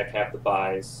Fnatic have the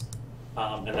buys,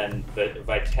 and then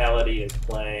Vitality is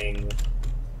playing.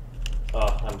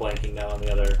 Oh, I'm blanking now on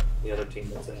the other team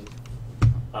that's in.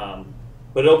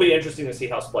 But it'll be interesting to see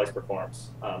how Splice performs.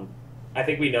 I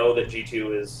think we know that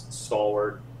G2 is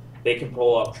stalwart. They can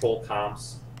pull up troll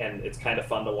comps, and it's kind of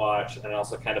fun to watch, and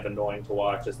also kind of annoying to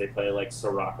watch as they play like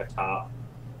Soraka top,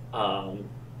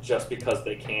 just because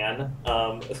they can.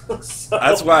 So,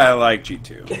 that's why I like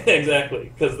G2.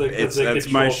 Exactly, because that's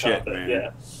my shit, man.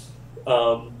 Yeah.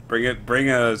 Bring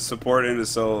a support into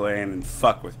solo lane and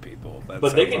fuck with people.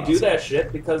 But they can do that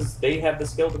shit because they have the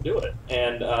skill to do it.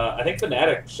 And I think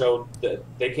Fnatic showed that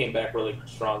they came back really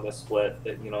strong this split.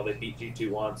 That, they beat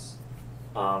G2 once.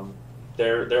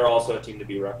 They're also a team to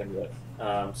be reckoned with.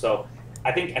 So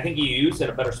I think EU's in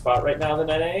a better spot right now than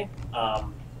NA.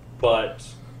 But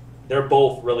they're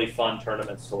both really fun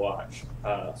tournaments to watch.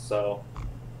 So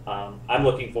I'm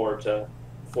looking forward to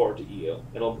EU.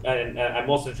 And I'm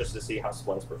most interested to see how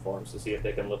Splice performs, to see if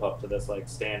they can live up to this like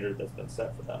standard that's been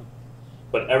set for them.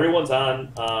 But everyone's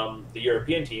on the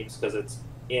European teams because it's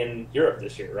in Europe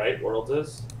this year, right? Worlds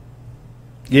is.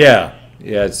 Yeah,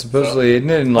 it's supposedly isn't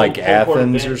it in like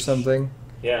Athens or something?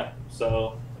 Yeah,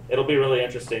 so it'll be really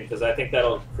interesting because I think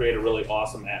that'll create a really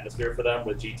awesome atmosphere for them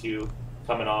with G2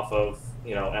 coming off of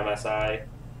MSI,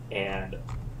 and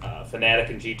Fnatic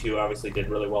and G2 obviously did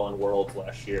really well in Worlds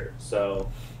last year. So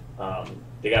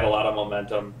they got a lot of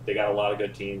momentum. They got a lot of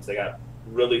good teams. They got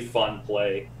really fun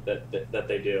play that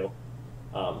they do.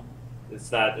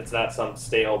 It's not some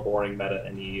stale, boring meta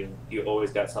in EU. You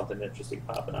always got something interesting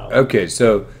popping out. Okay,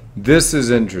 so this is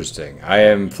interesting. I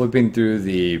am flipping through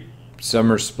the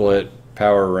summer split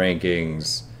power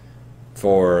rankings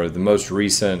for the most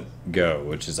recent go,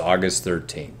 which is August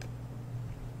 13th.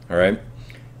 All right.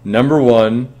 Number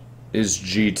 1 is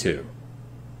G2.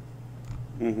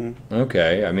 Mm-hmm.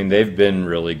 Okay, I mean they've been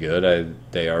really good.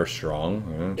 They are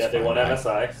strong. Yeah, they won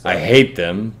MSI. So. I hate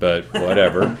them, but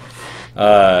whatever.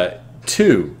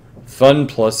 2, Fun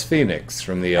Plus Phoenix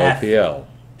from the LPL.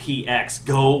 PX,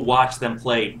 go watch them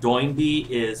play. Doinby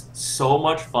is so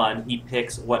much fun. He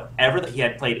picks whatever he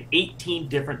had played 18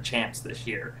 different champs this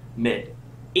year.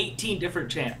 18 different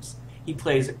champs. He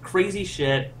plays crazy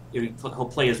shit. He'll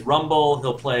play his Rumble.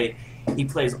 He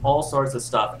plays all sorts of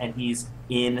stuff, and he's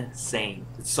insane.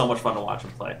 It's so much fun to watch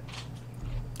him play.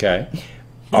 Okay.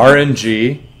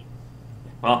 RNG.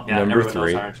 Well, yeah, number everyone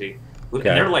 3. knows RNG. Okay.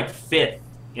 And they're like 5th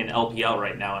in LPL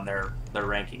right now in their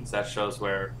rankings. That shows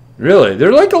where... Really?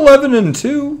 They're like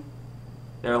 11-2?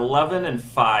 They're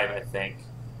 11-5, I think.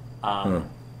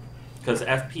 Because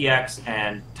FPX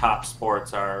and Top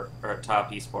Sports or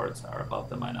Top Esports are above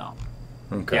them, I know.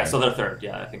 Okay. Yeah, so they're 3rd.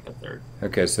 Yeah, I think they're 3rd.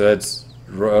 Okay, so that's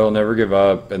Royal Never Give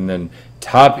Up, and then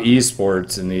Top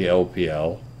Esports in the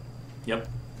LPL. Yep.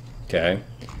 Okay.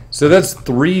 So that's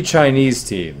 3 Chinese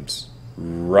teams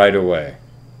right away.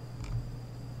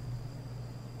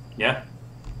 Yeah.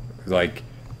 Like,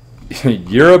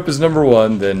 Europe is number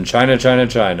 1, then China,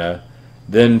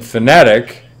 then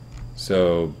Fnatic,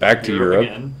 so back to Europe.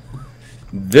 Again.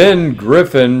 Then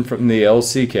Griffin from the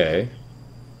LCK.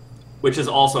 Which is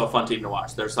also a fun team to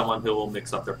watch. They're someone who will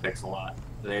mix up their picks a lot.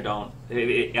 They don't,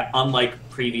 unlike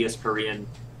previous Korean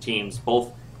teams,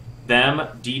 both them,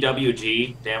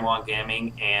 DWG, Damwon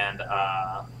Gaming, and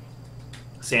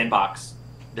Sandbox,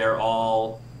 they're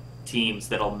all teams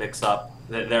that'll mix up.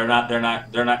 They're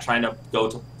not trying to go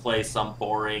to play some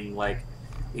boring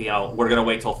we're gonna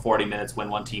wait till 40 minutes, win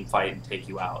one team fight, and take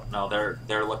you out. No,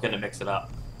 they're looking to mix it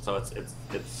up. So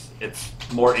it's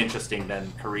more interesting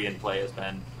than Korean play has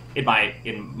been. In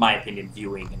my opinion,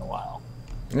 viewing in a while.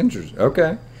 Interesting.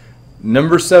 Okay.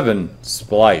 Number 7,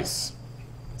 Splice.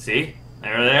 See?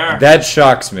 There they are. That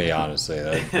shocks me, honestly.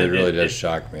 That really does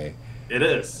shock me. It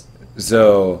is.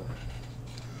 So,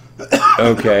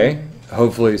 okay.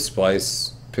 Hopefully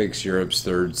Splice picks Europe's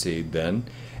 3rd seed then.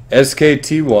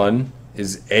 SKT1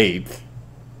 is 8th.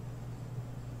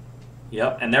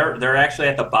 Yep, and they're actually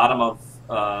at the bottom of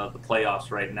the playoffs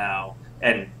right now.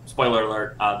 And spoiler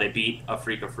alert, they beat a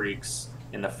Freak of Freaks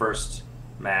in the first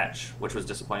match, which was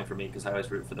disappointing for me because I always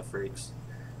root for the Freaks.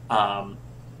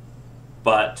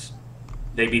 But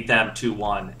they beat them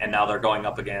 2-1, and now they're going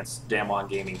up against Damwon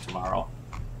Gaming tomorrow.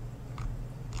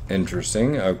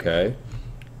 Interesting. Okay.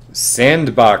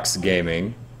 Sandbox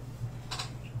Gaming.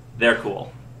 They're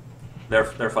cool. They're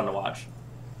fun to watch.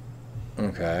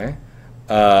 Okay.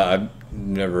 I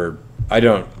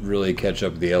don't really catch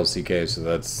up with the LCK, so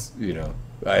that's,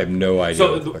 I have no idea.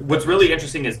 So what's really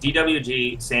interesting is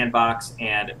DWG, Sandbox,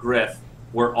 and Griff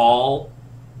were all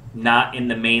not in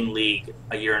the main league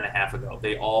a year and a half ago.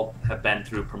 They all have been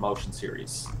through promotion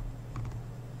series.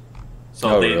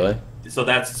 So really? So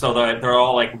they're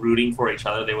all like rooting for each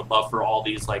other. They would love for all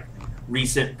these like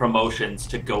recent promotions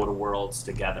to go to Worlds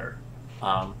together,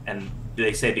 and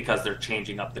they say because they're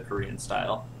changing up the Korean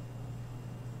style.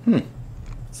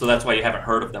 So that's why you haven't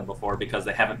heard of them before, because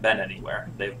they haven't been anywhere.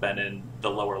 They've been in the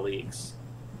lower leagues.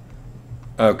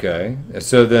 Okay.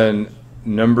 So then,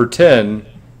 number 10,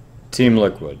 Team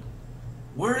Liquid.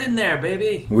 We're in there,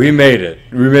 baby. We made it.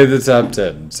 We made the top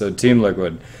 10. So Team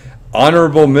Liquid.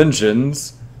 Honorable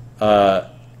mentions,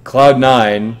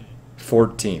 Cloud9,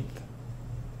 14th.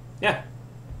 Yeah.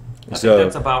 I So think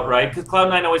that's about right, because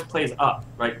Cloud9 always plays up,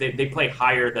 right? They play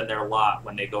higher than their lot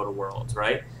when they go to Worlds,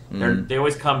 right? They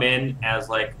always come in as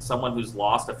like someone who's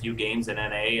lost a few games in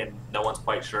NA and no one's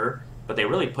quite sure, but they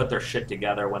really put their shit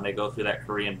together when they go through that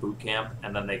Korean boot camp,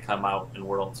 and then they come out in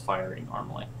Worlds firing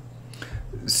normally.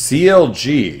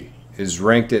 CLG is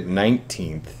ranked at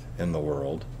 19th in the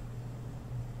world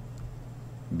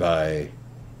by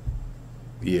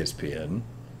ESPN.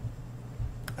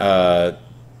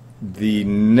 The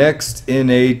next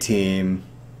NA team,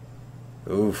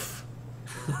 oof.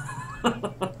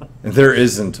 There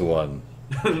isn't one.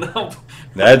 Nope.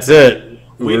 That's it.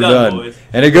 We We're done, done. boys.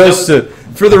 And it goes to,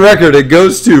 for the record, it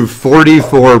goes to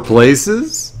 44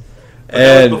 places.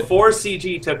 That And was before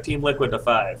CG took Team Liquid to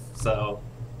 5, so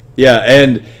yeah,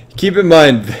 and keep in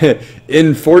mind,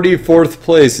 in 44th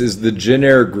place is the Jin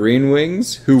Air Green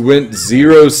Wings, who went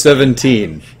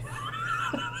 0-17.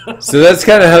 So that's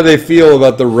kind of how they feel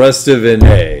about the rest of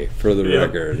NA, for the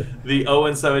record. the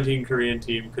 0-17 Korean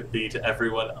team could beat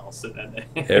everyone else in NA.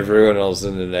 Everyone else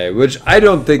in NA, which I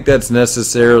don't think that's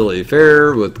necessarily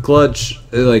fair with Clutch.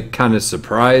 They like kind of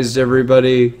surprised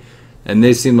everybody, and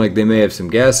they seem like they may have some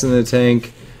gas in the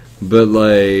tank, but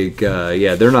like,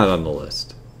 yeah, they're not on the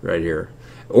list right here.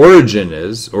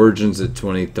 Origin's at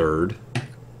 23rd.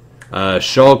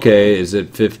 Schalke is at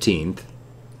 15th.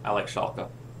 I like Schalke.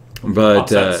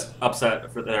 But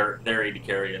upset for their AD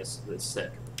carry is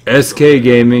sick. SK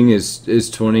Gaming is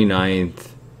 29th.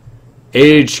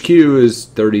 AHQ is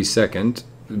 32nd.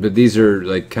 But these are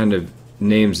like kind of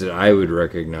names that I would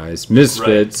recognize.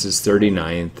 Misfits is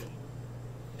 39th.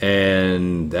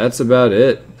 And that's about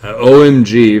it.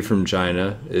 OMG from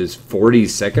China is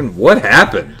 42nd. What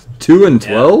happened? 2 and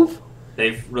 12?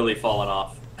 They've really fallen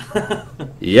off.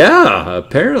 Yeah,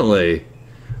 apparently.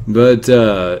 But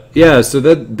yeah, so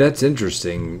that's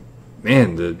interesting.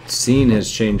 Man, the scene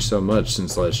has changed so much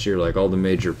since last year. Like all the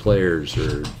major players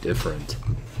are different.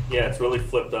 Yeah, it's really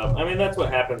flipped up. I mean, that's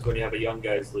what happens when you have a young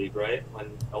guys league, right?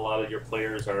 When a lot of your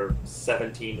players are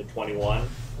 17 to 21,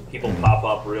 and people pop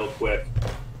up real quick.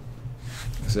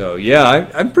 So yeah,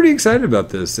 I'm pretty excited about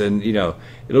this, and you know,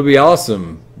 it'll be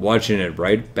awesome watching it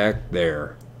right back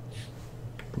there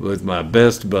with my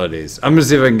best buddies. I'm gonna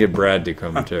see if I can get Brad to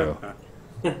come too.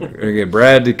 We're gonna get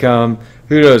Brad to come.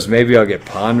 Who knows? Maybe I'll get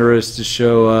Ponderous to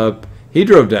show up. He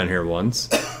drove down here once.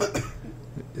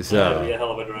 So That'd be a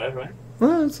hell of a drive, right?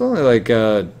 well, it's only like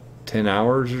 10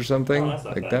 hours or something Oh, that's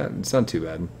not like bad. that. It's not too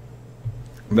bad.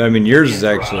 But I mean, yours is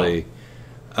actually.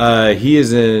 He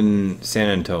is in San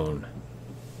Antonio,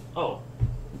 Oh,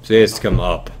 so he has to come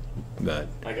up. But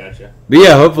I gotcha.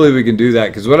 yeah, hopefully we can do that.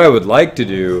 Because what I would like to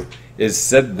do is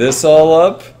set this all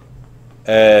up,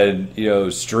 and you know,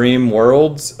 stream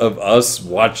Worlds of us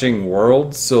watching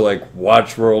Worlds. So like,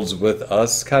 watch Worlds with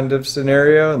us kind of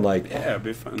scenario, and like Yeah, it'd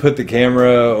be fun. put the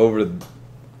camera over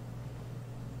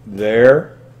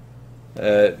there,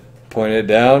 point it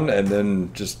down, and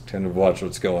then just kind of watch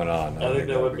what's going on. I think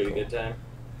that would be a cool. good time.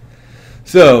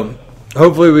 So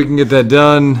hopefully we can get that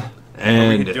done, We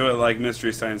and could do it like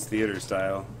Mystery Science Theater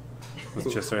style.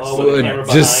 With just our Oh, with the camera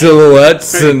just behind.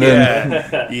 silhouettes, and then yeah.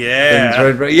 things Yeah.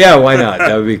 right- yeah, why not?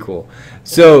 That would be cool.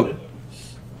 So,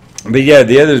 but yeah,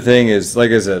 the other thing is,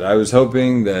 like I said, I was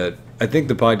hoping that I think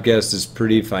the podcast is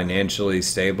pretty financially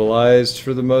stabilized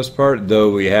for the most part,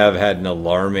 though we have had an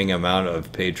alarming amount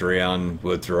of Patreon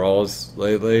withdrawals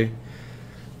lately.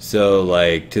 So,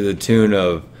 like, to the tune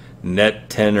of net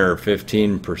 10 or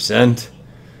 15%,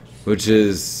 which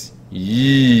is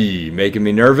making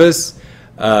me nervous.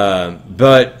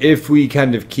 But if we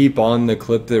kind of keep on the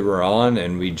clip that we're on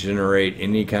and we generate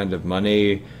any kind of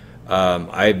money,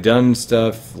 I've done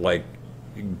stuff like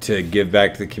to give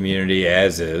back to the community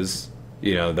as is.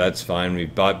 You know, that's fine.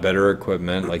 We've bought better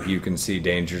equipment, like you can see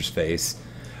Danger's face.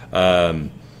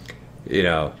 You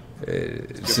know,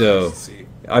 so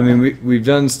I mean, we've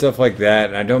done stuff like that,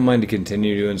 and I don't mind to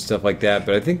continue doing stuff like that,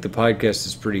 but I think the podcast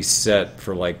is pretty set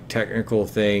for like technical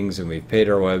things, and we've paid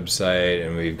our website,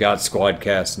 and we've got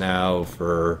Squadcast now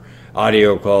for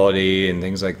audio quality and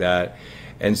things like that.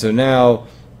 And so now,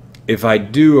 if I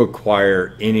do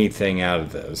acquire anything out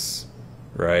of this,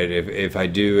 right? If I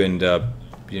do end up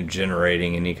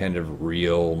generating any kind of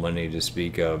real money to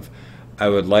speak of, I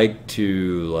would like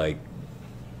to like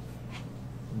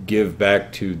give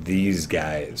back to these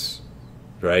guys,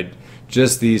 right?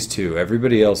 Just these two.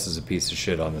 Everybody else is a piece of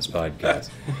shit on this podcast.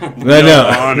 But no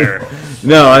honor.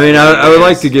 No, I mean, I would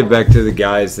like to give back to the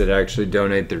guys that actually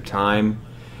donate their time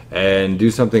and do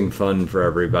something fun for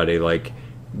everybody, like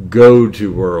go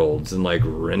to Worlds and like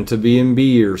rent a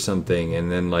B&B or something, and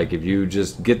then like if you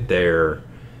just get there,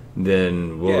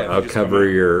 then I'll cover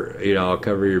your I'll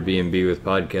cover your B&B with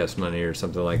podcast money or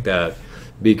something like that.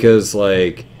 Because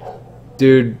like,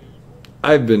 dude,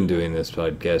 I've been doing this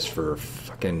podcast for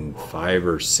fucking 5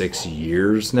 or 6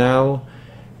 years now,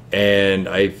 and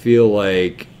I feel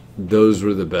like those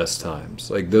were the best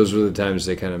times. Like, those were the times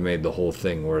they kind of made the whole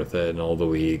thing worth it, and all the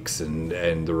weeks and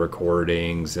the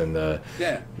recordings and the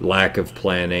lack of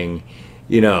planning.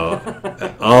 All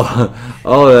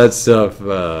of that stuff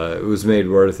was made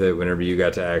worth it whenever you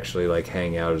got to actually like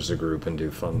hang out as a group and do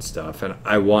fun stuff. And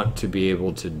I want to be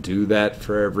able to do that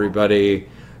for everybody.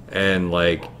 And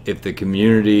like, if the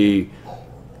community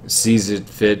sees it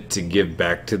fit to give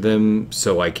back to them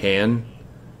so I can,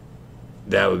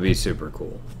 that would be super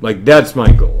cool. Like, that's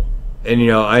my goal. And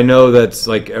I know that's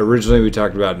like, originally we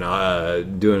talked about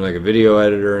doing like a video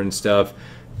editor and stuff.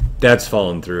 That's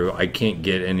fallen through. I can't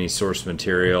get any source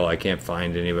material. I can't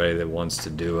find anybody that wants to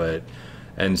do it.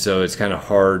 And so it's kind of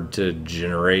hard to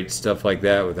generate stuff like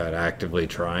that without actively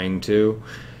trying to.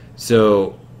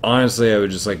 So honestly, I would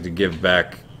just like to give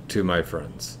back to my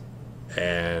friends.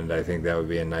 And I think that would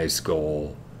be a nice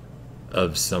goal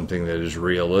of something that is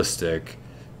realistic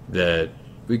that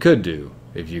we could do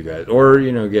if you guys, or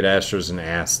get Astro's an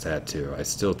ass tattoo. I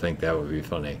still think that would be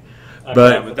funny.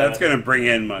 But that's gonna bring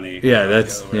in money. Yeah,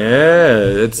 that's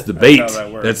the bait.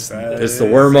 That's the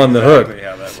worm on the hook.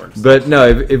 How that works. But no,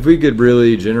 if we could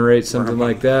really generate something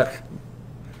like that,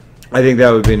 I think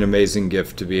that would be an amazing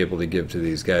gift to be able to give to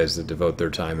these guys that devote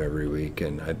their time every week,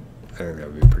 and I think that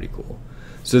would be pretty cool.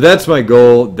 So that's my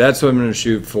goal. That's what I'm going to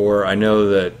shoot for. I know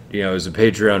that as a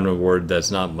Patreon reward, that's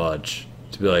not much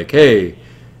to be like, hey,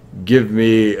 give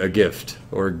me a gift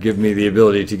or give me the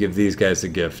ability to give these guys a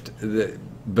gift.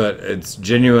 But it's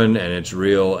genuine and it's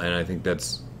real, and I think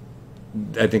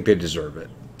they deserve it.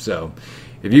 So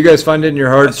if you guys find it in your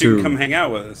heart to come hang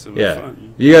out with us, it'll be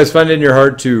fun. You guys find it in your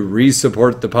heart to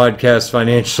re-support the podcast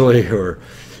financially or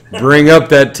bring up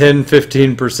that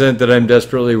 10-15% that I'm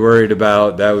desperately worried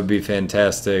about, that would be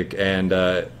fantastic. And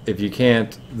if you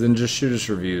can't, then just shoot us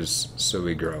reviews so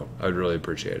we grow. I'd really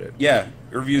appreciate it. Yeah,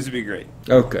 reviews would be great.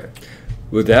 Okay.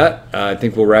 With that, I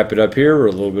think we'll wrap it up here. We're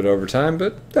a little bit over time,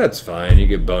 but that's fine. You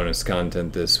get bonus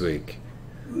content this week.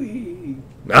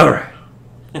 All right.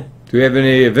 Do we have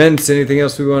any events, anything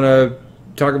else we want to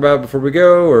talk about before we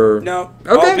go? Or no.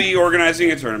 Okay. I'll be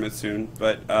organizing a tournament soon,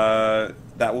 but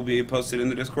that will be posted in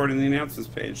the Discord and the announcements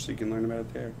page, so you can learn about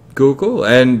it there. Cool.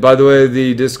 And by the way,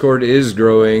 the Discord is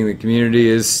growing. The community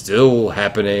is still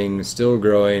happening, still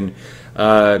growing.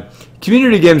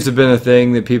 Community games have been a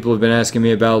thing that people have been asking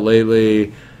me about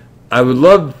lately. I would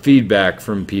love feedback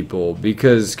from people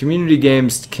because community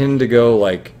games tend to go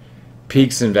like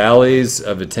peaks and valleys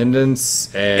of attendance.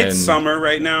 And it's summer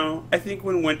right now. I think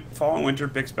when fall and winter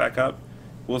picks back up,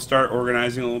 we'll start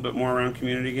organizing a little bit more around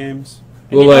community games.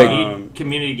 Well, you don't need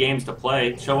community games to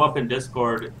play. Show up in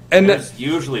Discord, and there's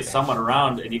usually someone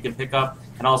around, and you can pick up.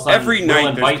 And all of a sudden, every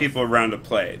night there's people around to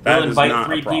play. We'll invite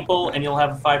 3 people, and you'll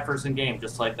have a 5-person game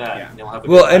just like that. Yeah. And you'll have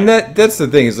a and that's the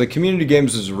thing is like community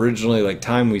games was originally like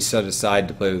time we set aside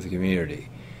to play with the community.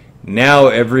 Now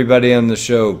everybody on the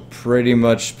show pretty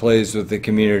much plays with the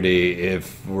community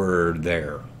if we're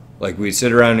there. Like we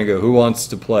sit around and go, who wants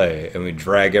to play? And we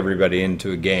drag everybody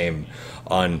into a game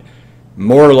on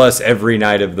more or less every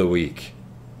night of the week.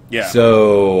 Yeah.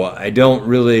 So I don't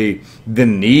really the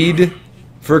need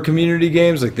for community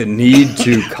games, like the need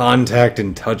to contact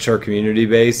and touch our community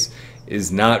base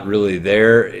is not really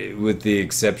there, with the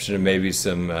exception of maybe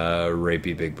some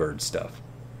rapey Big Bird stuff.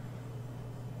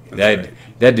 That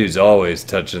dude's always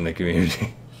touching the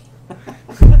community. All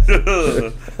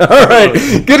right.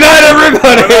 Good night,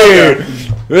 everybody.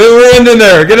 We're ending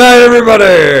there. Good night,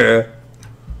 everybody.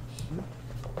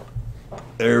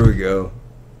 There we go.